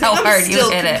head. That's how hard you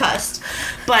hit concussed.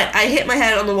 But I hit my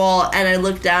head on the wall, and I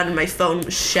looked down, and my phone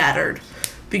was shattered.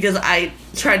 Because I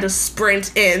tried to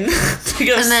sprint in to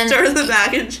go stir the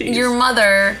mac and cheese. Your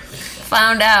mother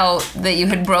found out that you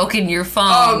had broken your phone.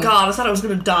 Oh, God, I thought I was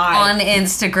going to die. On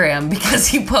Instagram,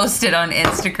 because you posted on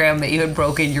Instagram that you had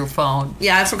broken your phone.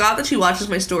 Yeah, I forgot that she watches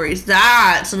my stories.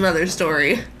 That's another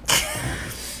story.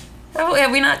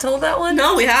 Have we not told that one?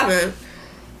 No, we haven't.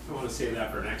 I want to save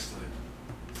that for next time.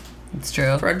 It's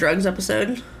true. For our drugs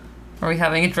episode. Are we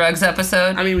having a drugs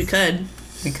episode? I mean, we could.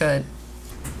 We could.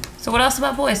 So what else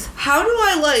about boys? How do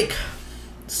I, like,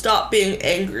 stop being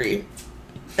angry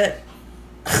at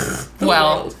the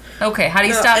world? Okay, how do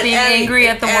you stop being angry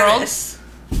at the world?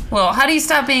 Well, how do you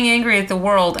stop being angry at the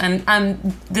world? And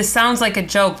this sounds like a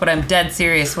joke, but I'm dead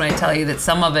serious when I tell you that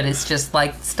some of it is just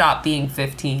like stop being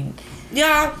 15.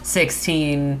 Yeah.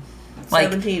 16. Like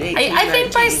 17, 18, I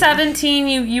think by 19. 17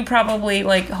 you probably,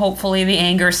 like, hopefully the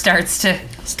anger starts to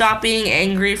stop being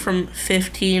angry from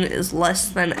 15 is less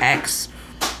than X,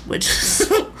 which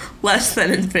is less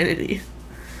than infinity.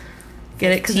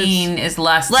 Get it? 15 is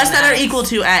less than or X. equal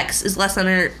to X is less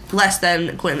than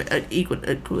equal.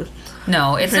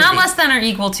 No, it's not less than or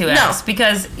equal to X,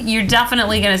 because you're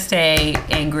definitely going to stay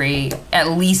angry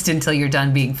at least until you're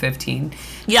done being 15.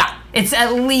 Yeah. It's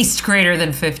at least greater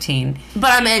than 15.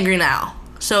 But I'm angry now,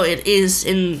 so it is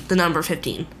in the number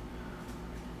 15.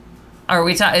 Are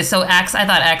we so X, I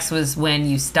thought X was when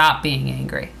you stop being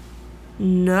angry.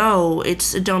 No,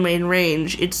 it's a domain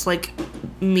range. It's like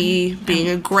me being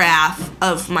a graph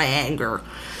of my anger.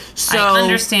 So I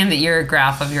understand that you're a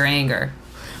graph of your anger.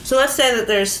 So let's say that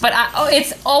there's... But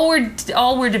it's all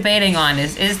we're debating on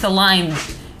is the line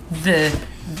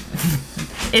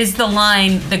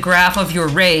the graph of your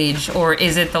rage, or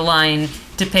is it the line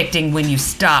depicting when you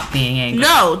stop being angry?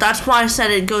 No, that's why I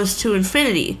said it goes to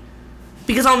infinity.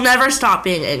 Because I'll never stop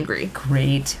being angry.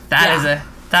 Great. That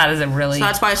is a really so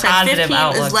that's why I said positive 15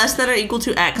 outlook. Is less than or equal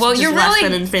to X, well, which you're is really, less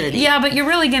than infinity. Yeah, but you're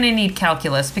really going to need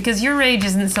calculus, because your rage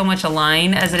isn't so much a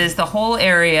line as it is the whole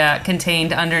area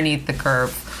contained underneath the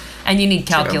curve. And you need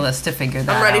calculus to figure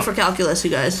that out. I'm ready for calculus, you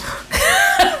guys.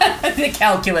 The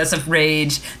calculus of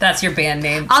rage. That's your band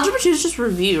name. Algebra 2 is just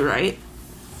review, right?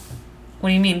 What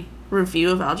do you mean?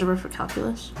 Review of algebra for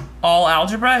calculus? All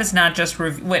algebra is not just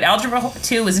algebra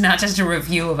 2 is not just a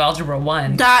review of algebra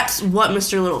 1. That's what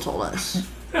Mr. Little told us.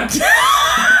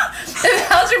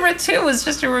 If algebra 2 was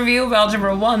just a review of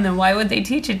algebra 1, then why would they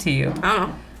teach it to you? I don't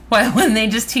know. Why wouldn't they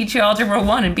just teach you algebra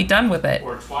 1 and be done with it?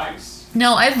 Or twice.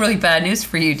 No, I have really bad news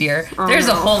for you, dear. There's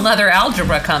a whole nother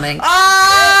algebra coming.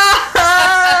 Oh,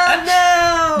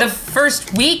 no! The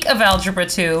first week of algebra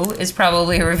 2 is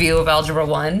probably a review of algebra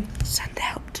 1. Send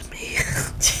help to me.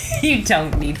 You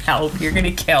don't need help. You're going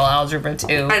to kill algebra 2.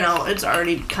 I know, it's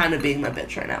already kind of being my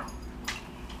bitch right now.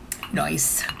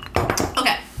 Nice.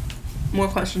 Okay. More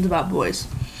questions about boys.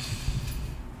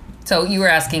 So you were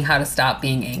asking how to stop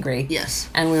being angry. Yes.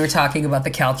 And we were talking about the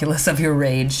calculus of your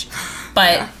rage.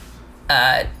 But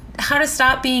how to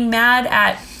stop being mad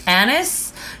at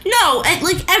Anis? No,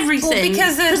 like everything. Well,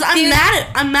 because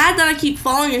I'm mad that I keep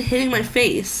falling and hitting my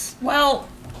face. Well,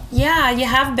 yeah, you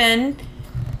have been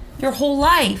your whole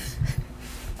life.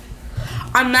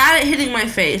 I'm mad at hitting my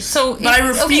face, but I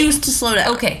refuse to slow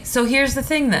down. Okay, so here's the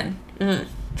thing then. Mm.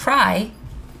 Try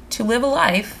to live a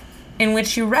life in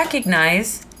which you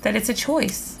recognize that it's a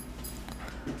choice.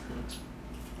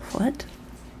 What?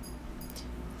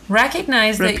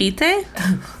 Recognize Repite?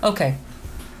 that... Okay.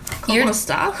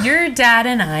 Stop? Your dad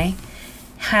and I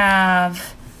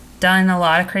have done a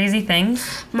lot of crazy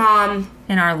things. Mom.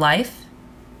 In our life.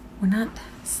 We're not...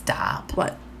 Stop.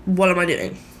 What? What am I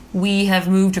doing? We have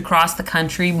moved across the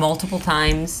country multiple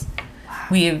times.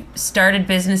 We have started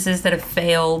businesses that have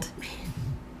failed.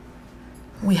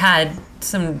 We had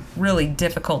some really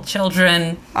difficult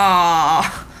children.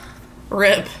 Aw.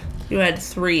 Rip. You had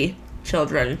 3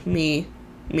 children. Me.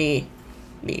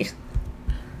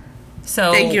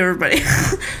 So thank you, everybody.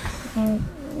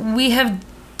 We have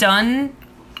done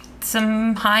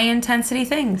some high intensity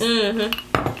things.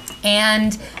 Mm-hmm.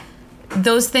 And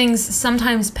those things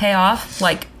sometimes pay off,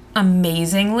 like,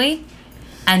 amazingly.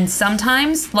 And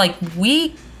sometimes, like,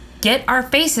 we get our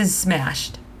faces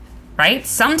smashed. Right?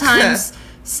 Sometimes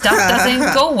stuff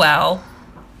doesn't go well.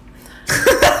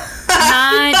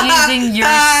 Not using your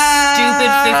stupid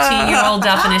 15-year-old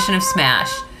definition of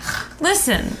smash.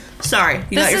 Listen. Sorry,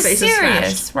 you got your face smashed. This is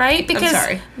serious, right?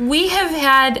 Because we have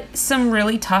had some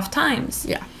really tough times.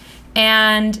 Yeah.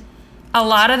 And a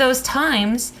lot of those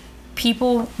times,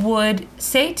 people would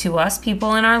say to us,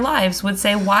 people in our lives would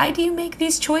say, why do you make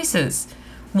these choices?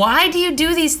 Why do you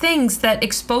do these things that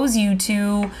expose you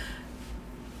to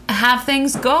have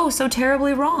things go so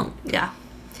terribly wrong? Yeah.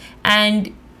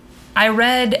 And I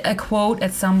read a quote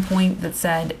at some point that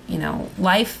said, you know,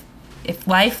 if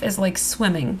life is like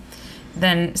swimming,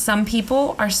 then some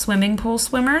people are swimming pool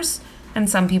swimmers and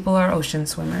some people are ocean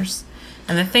swimmers.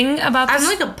 And the thing about I'm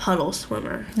like a puddle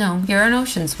swimmer. No, you're an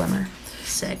ocean swimmer.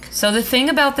 Sick. So the thing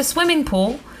about the swimming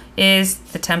pool is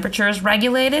the temperature is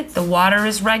regulated, the water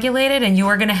is regulated, and you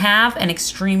are going to have an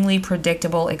extremely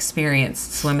predictable experience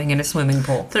swimming in a swimming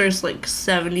pool. There's like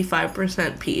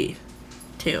 75% pee,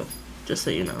 too, just so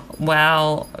you know.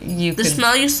 Well, the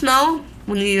smell you smell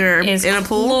when you're in a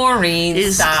pool chlorine.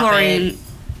 Is chlorine.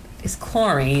 Is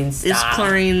chlorine. Stop. Is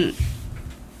chlorine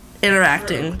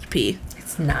interacting with pee.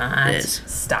 It's not. It is.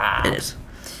 Stop. It is.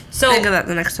 So think of that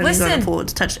the next time you go in the pool.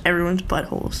 It's touched everyone's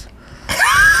buttholes.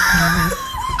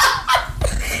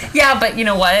 Yeah, but you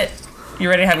know what? You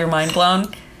ready to have your mind blown?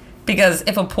 Because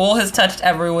if a pool has touched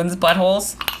everyone's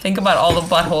buttholes, think about all the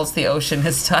buttholes the ocean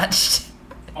has touched.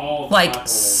 Like, buttholes.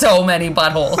 So many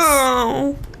buttholes.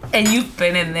 Oh. And you've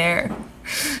been in there.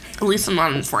 At least I'm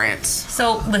not in France.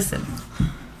 So, listen.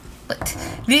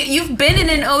 You've been in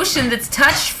an ocean that's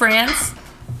touched France.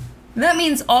 That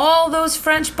means all those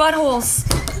French buttholes.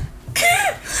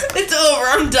 It's over.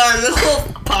 I'm done. This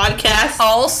whole podcast.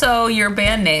 Also, your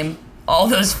band name. All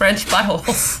those French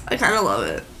buttholes. I kind of love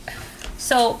it.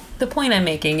 So, the point I'm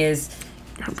making is...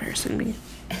 You're embarrassing me.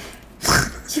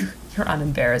 You're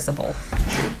unembarrassable.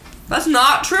 That's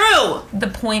not true! The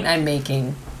point I'm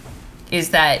making is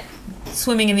that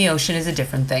swimming in the ocean is a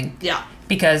different thing. Yeah.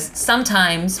 Because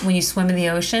sometimes when you swim in the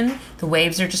ocean, the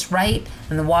waves are just right,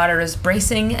 and the water is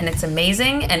bracing, and it's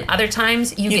amazing, and other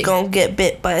times you're gonna get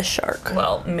bit by a shark.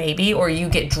 Well, maybe, or you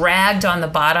get dragged on the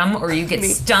bottom, or you get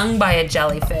stung by a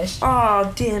jellyfish.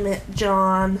 Oh, damn it,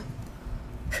 John.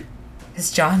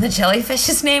 Is John the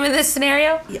jellyfish's name in this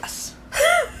scenario? Yes.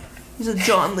 He's a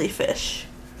John Lee fish.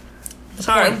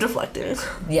 Sorry, I'm deflecting.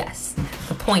 Yes.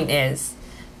 The point is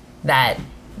that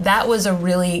was a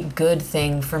really good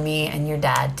thing for me and your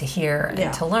dad to hear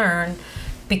and to learn,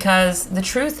 because the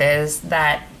truth is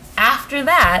that after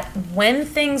that, when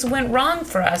things went wrong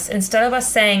for us, instead of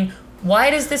us saying, why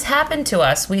does this happen to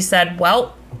us? We said,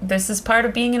 well, this is part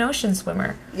of being an ocean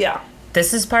swimmer. Yeah.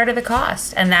 this is part of the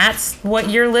cost, and that's what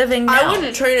you're living now. I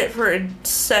wouldn't trade it for a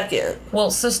second.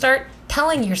 Well, so start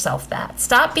telling yourself that.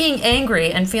 Stop being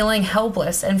angry and feeling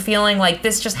helpless and feeling like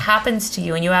this just happens to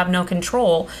you and you have no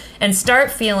control, and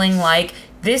start feeling like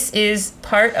this is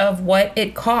part of what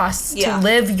it costs to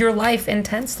live your life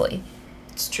intensely.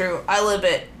 It's true. I live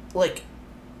at, like,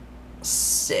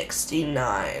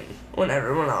 69 when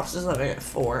everyone else is living at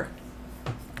 4.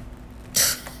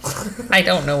 I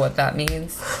don't know what that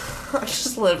means. I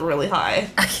just live really high.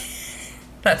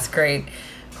 That's great.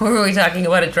 Were we talking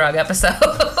about a drug episode?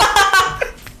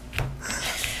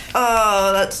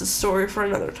 That's a story for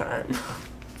another time.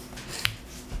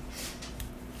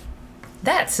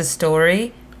 That's a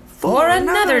story for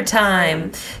another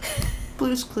time.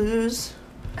 Blue's Clues.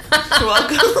 You're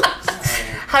welcome.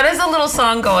 How does a little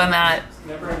song go in that?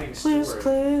 Never-ending story. Blue's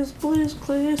Clues, Blue's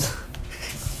Clues.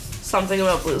 Something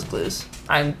about Blue's Clues.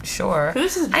 I'm sure.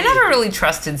 Who's his I never really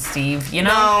trusted Steve, you know?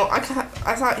 No, I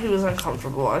thought he was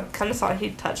uncomfortable. I kind of thought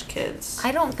he'd touch kids.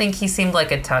 I don't think he seemed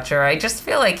like a toucher. I just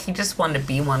feel like he just wanted to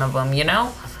be one of them, you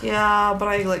know? Yeah, but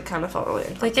I, like, kind of felt really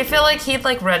uncomfortable. Like, I feel like he'd,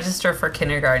 like, register for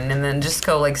kindergarten and then just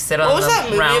go, like, sit on What was that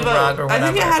the movie round about? rug or whatever. I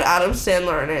think it had Adam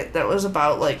Sandler in it that was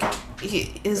about, like,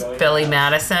 his... Billy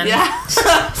Madison? Yeah.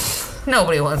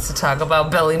 Nobody wants to talk about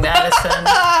Billy Madison.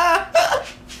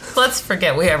 Let's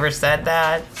forget we ever said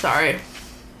that. Sorry.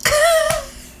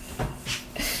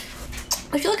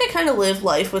 I feel like I kind of live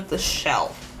life with the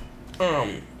shell.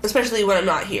 Especially when I'm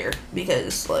not here.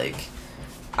 Because, like,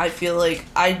 I feel like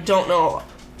I don't know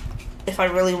if I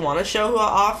really want to show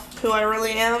off who I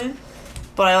really am.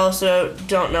 But I also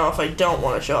don't know if I don't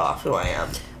want to show off who I am.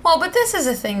 Well, but this is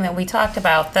a thing that we talked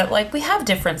about, that, like, we have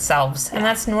different selves. And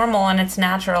that's normal and it's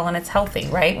natural and it's healthy,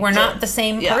 right? We're not the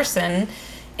same person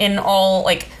in all,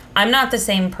 like... I'm not the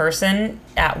same person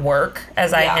at work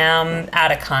as I am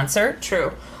at a concert.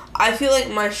 True. I feel like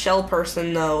my shell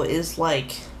person, though, is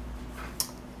like...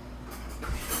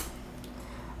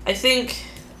 I think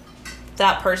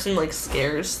that person, like,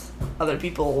 scares other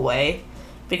people away.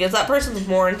 Because that person's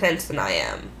more intense than I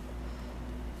am.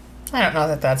 I don't know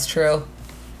that that's true.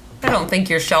 I don't think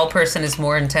your shell person is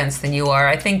more intense than you are.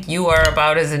 I think you are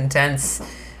about as intense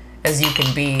as you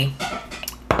can be.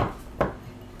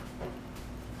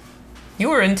 You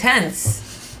were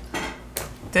intense.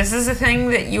 This is a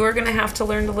thing that you are going to have to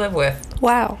learn to live with.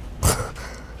 Wow.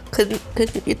 Couldn't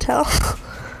you tell?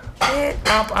 Get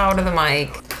up out of the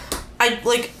mic. I,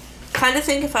 like, kind of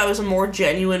think if I was a more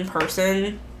genuine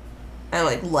person and,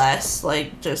 like, less,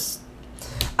 like, just...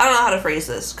 I don't know how to phrase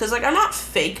this. Because, like, I'm not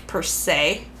fake per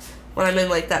se when I'm in,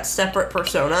 like, that separate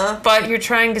persona. But you're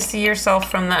trying to see yourself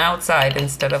from the outside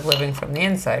instead of living from the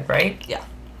inside, right? Yeah.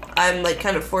 I'm, like,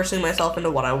 kind of forcing myself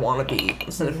into what I want to be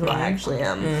instead of who I actually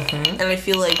am. And I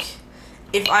feel like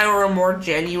if I were a more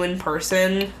genuine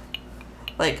person,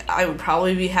 like, I would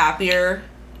probably be happier,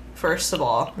 first of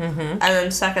all. And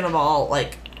then second of all,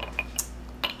 like,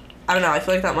 I don't know, I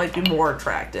feel like that might be more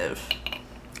attractive.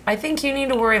 I think you need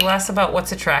to worry less about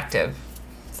what's attractive.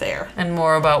 Fair. And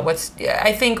more about what's...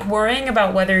 I think worrying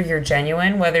about whether you're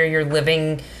genuine, whether you're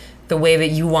living... the way that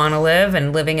you want to live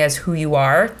and living as who you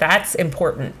are, that's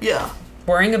important. Yeah.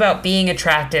 Worrying about being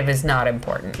attractive is not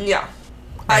important. Yeah.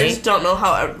 Right? I just don't know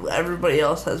how everybody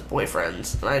else has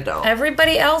boyfriends, and I don't.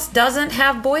 Everybody else doesn't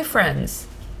have boyfriends.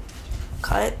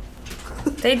 Cut.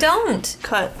 They don't.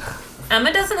 Cut.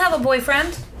 Emma doesn't have a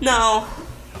boyfriend. No.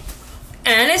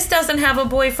 Annis doesn't have a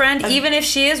boyfriend, even if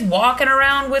she is walking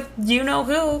around with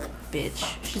you-know-who.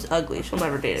 Bitch. She's ugly. She'll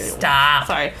never date anyone. Stop.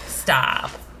 Sorry.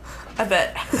 Stop. I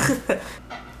bet.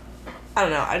 I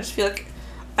don't know. I just feel like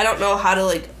I don't know how to,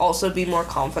 like, also be more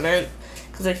confident.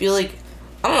 Because I feel like...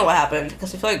 I don't know what happened.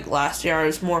 Because I feel like last year I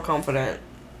was more confident.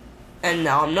 And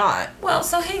now I'm not. Well,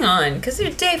 so hang on. Because you're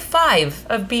day 5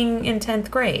 of being in 10th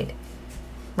grade.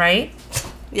 Right?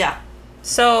 Yeah.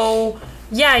 So...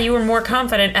 yeah, you were more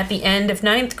confident at the end of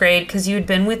 9th grade because you had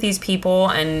been with these people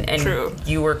and True.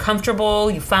 You were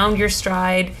comfortable, you found your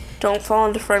stride. Don't fall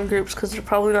into friend groups because they're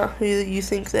probably not who you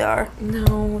think they are.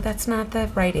 No, that's not the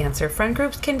right answer. Friend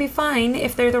groups can be fine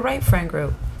if they're the right friend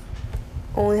group.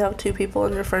 Only have 2 people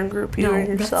in your friend group, you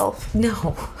and yourself.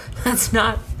 No, that's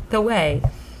not the way.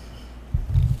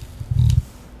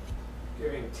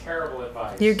 Giving terrible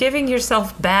advice. You're giving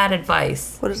yourself bad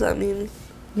advice. What does that mean?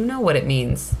 You know what it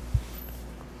means.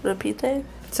 Repite?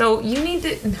 So you need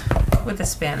to... with the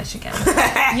Spanish again.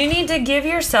 You need to give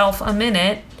yourself a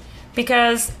minute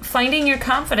because finding your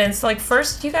confidence, like,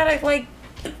 first you gotta, like...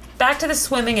 back to the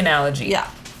swimming analogy. Yeah.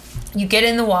 You get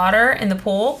in the water, in the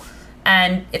pool,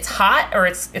 and it's hot or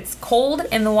it's cold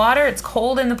in the water, it's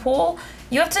cold in the pool.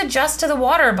 You have to adjust to the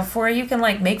water before you can,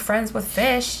 like, make friends with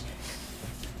fish.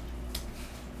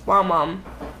 Wow, Mom.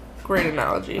 Great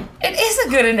analogy. It is a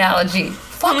good analogy.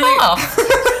 Fuck many- off.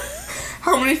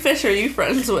 How many fish are you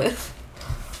friends with?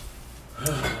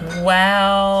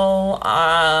 Well,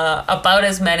 about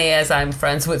as many as I'm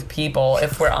friends with people,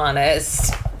 if we're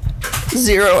honest.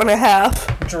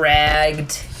 0.5.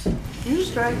 Dragged. You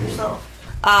just dragged yourself.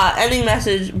 Ending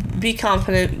message, be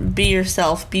confident, be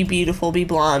yourself, be beautiful, be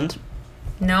blonde.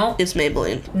 Nope. It's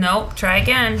Maybelline. Nope. Try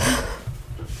again.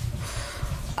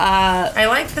 I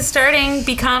like the starting.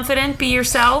 Be confident, be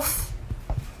yourself.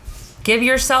 Give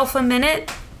yourself a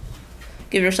minute.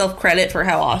 Give yourself credit for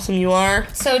how awesome you are.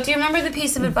 So, do you remember the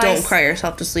piece of advice? Don't cry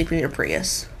yourself to sleep in your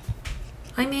Prius.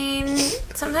 I mean,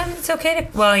 sometimes it's okay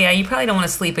to... Well, yeah, you probably don't want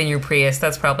to sleep in your Prius.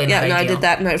 That's probably not ideal. I did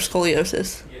that and I have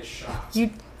scoliosis. Get shocked. You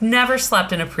never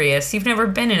slept in a Prius. You've never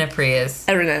been in a Prius.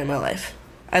 Every night of my life.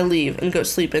 I leave and go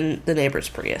sleep in the neighbor's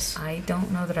Prius. I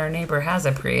don't know that our neighbor has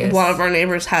a Prius. One of our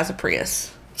neighbors has a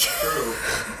Prius.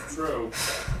 True.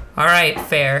 All right,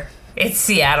 fair. It's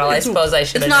Seattle. I suppose I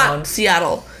should have known. It's not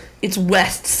Seattle. It's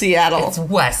West Seattle. It's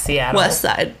West Seattle. West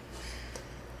side.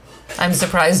 I'm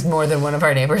surprised more than one of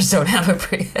our neighbors don't have a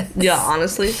Prius. Yeah,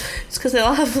 honestly. It's because they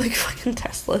all have, like, fucking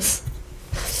Teslas.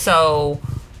 So,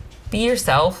 be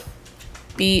yourself.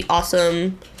 Be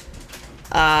awesome.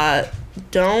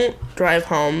 Don't drive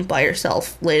home by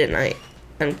yourself late at night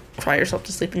and cry yourself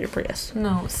to sleep in your Prius.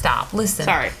 No, stop. Listen.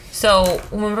 Sorry. So,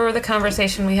 remember the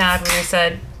conversation we had where you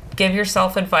said, give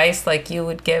yourself advice like you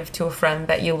would give to a friend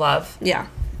that you love? Yeah.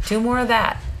 Do more of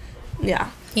that.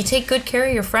 Yeah. You take good care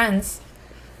of your friends.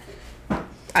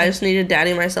 I just need to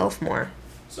daddy myself more.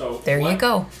 So There you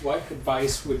go. What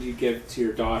advice would you give to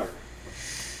your daughter?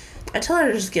 I tell her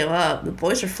to just give up. The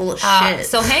boys are full of shit.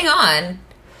 So hang on,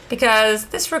 because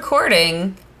this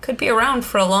recording could be around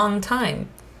for a long time.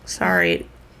 Sorry,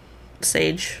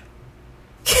 Sage.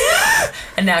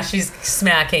 And now she's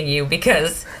smacking you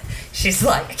because she's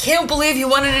like, I can't believe you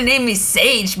wanted to name me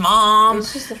Sage, Mom.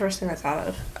 It's just the first thing I thought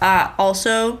of.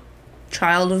 Also,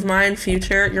 child of mine,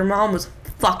 future, your mom was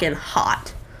fucking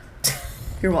hot.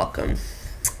 You're welcome.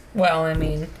 Well, I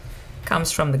mean,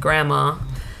 comes from the grandma.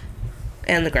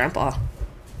 And the grandpa.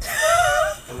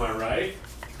 Am I right?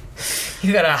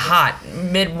 You got a hot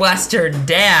Midwestern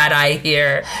dad, I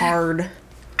hear. Hard.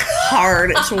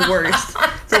 It's worse.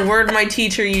 The word my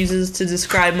teacher uses to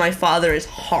describe my father is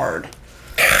hard.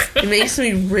 It makes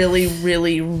me really,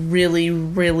 really, really,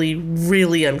 really,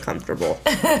 really uncomfortable.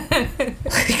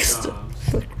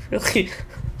 Really.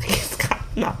 It's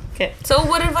not okay. So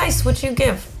what advice would you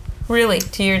give, really,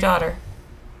 to your daughter,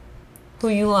 who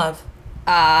you love?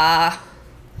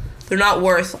 They're not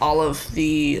worth all of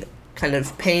the kind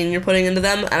of pain you're putting into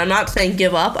them. And I'm not saying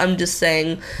give up. I'm just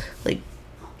saying, like,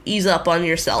 ease up on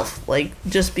yourself. Like,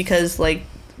 just because, like,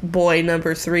 boy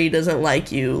number 3 doesn't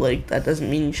like you, like, that doesn't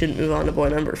mean you shouldn't move on to boy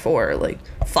number 4. Like,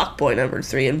 fuck boy number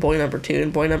 3 and boy number 2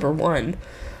 and boy number 1.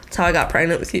 That's how I got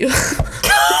pregnant with you.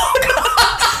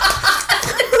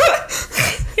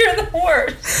 You're the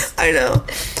worst. I know.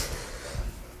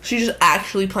 She just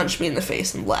actually punched me in the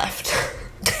face and left.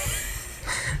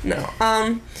 No.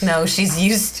 No, she's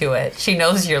used to it. She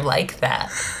knows you're like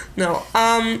that. No.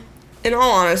 In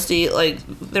all honesty, like,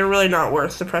 they're really not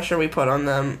worth the pressure we put on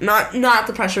them. Not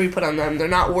the pressure we put on them. They're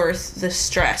not worth the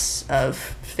stress of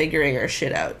figuring our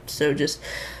shit out. So just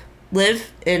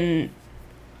live in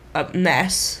a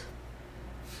mess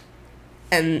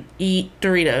and eat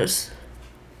Doritos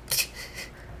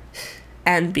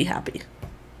and be happy.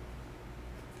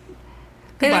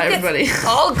 Goodbye, everybody.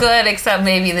 All good except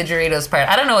maybe the Doritos part.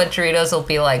 I don't know what Doritos will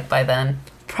be like by then.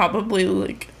 Probably,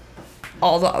 like,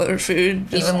 all the other food.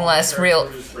 Just Even less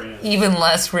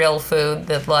real food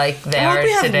that, like, they I are hope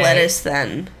we have today. lettuce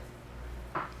then.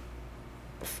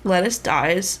 If lettuce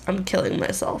dies, I'm killing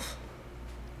myself.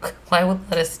 Why would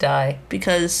lettuce die?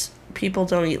 Because people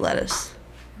don't eat lettuce.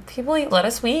 People eat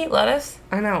lettuce. We eat lettuce.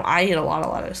 I know, I eat a lot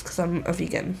of lettuce because I'm a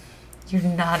vegan. You're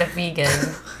not a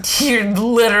vegan. You're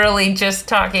literally just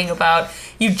talking about...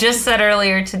 You just said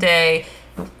earlier today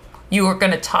you were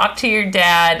going to talk to your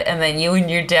dad, and then you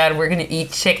and your dad were going to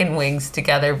eat chicken wings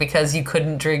together because you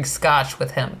couldn't drink scotch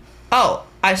with him. Oh,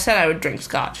 I said I would drink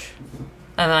scotch.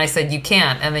 And then I said, you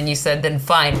can't. And then you said, then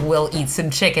fine, we'll eat some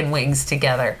chicken wings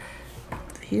together.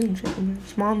 Eating chicken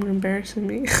wings. Mom, you're embarrassing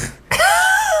me.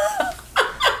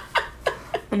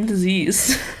 I'm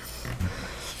diseased.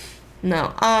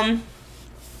 No,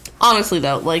 honestly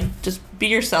though, like, just be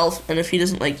yourself, and if he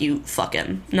doesn't like you, fuck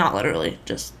him. Not literally,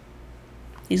 just,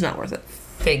 he's not worth it.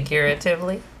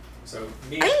 Figuratively. So,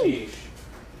 niche.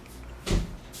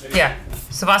 Yeah.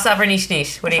 So, what's up for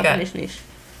niche? What do you got? Niche.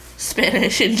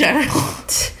 Spanish in general.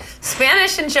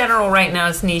 Spanish in general right now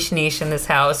is niche in this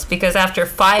house because after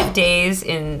 5 days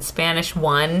in Spanish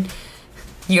 1,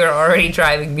 you're already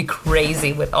driving me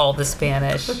crazy with all the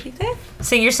Spanish.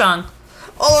 Sing your song.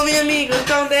 Hola mi amigos,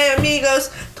 donde amigos,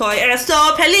 toy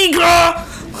esto peligro.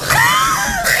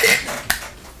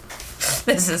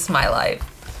 This is my life.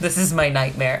 This is my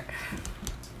nightmare.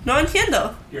 No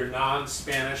entiendo. Your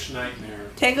non-Spanish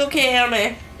nightmare. Tengo que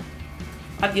irme.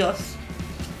 Adios.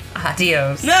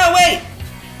 Adios. No, wait.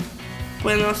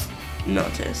 Buenos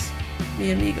noches, mi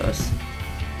amigos.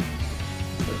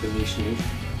 Like the niche.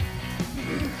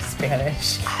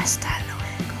 Spanish. Hasta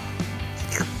luego.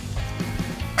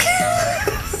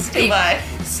 Stay, Goodbye.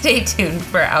 stay tuned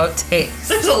for outtakes.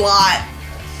 There's a lot.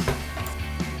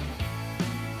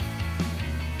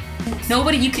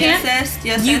 Nobody, you can't.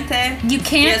 You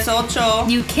can't. Ocho.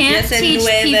 You can't teach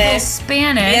nueve, people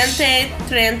Spanish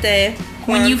 30,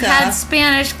 when you've had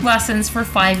Spanish lessons for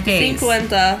 5 days.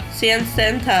 50,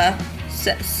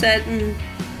 60,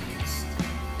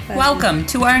 Welcome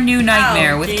to our new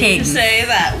nightmare with Cadence. Say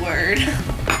that word.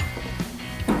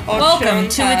 Welcome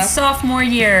to its sophomore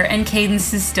year, and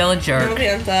Cadence is still a jerk.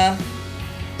 90,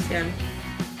 100.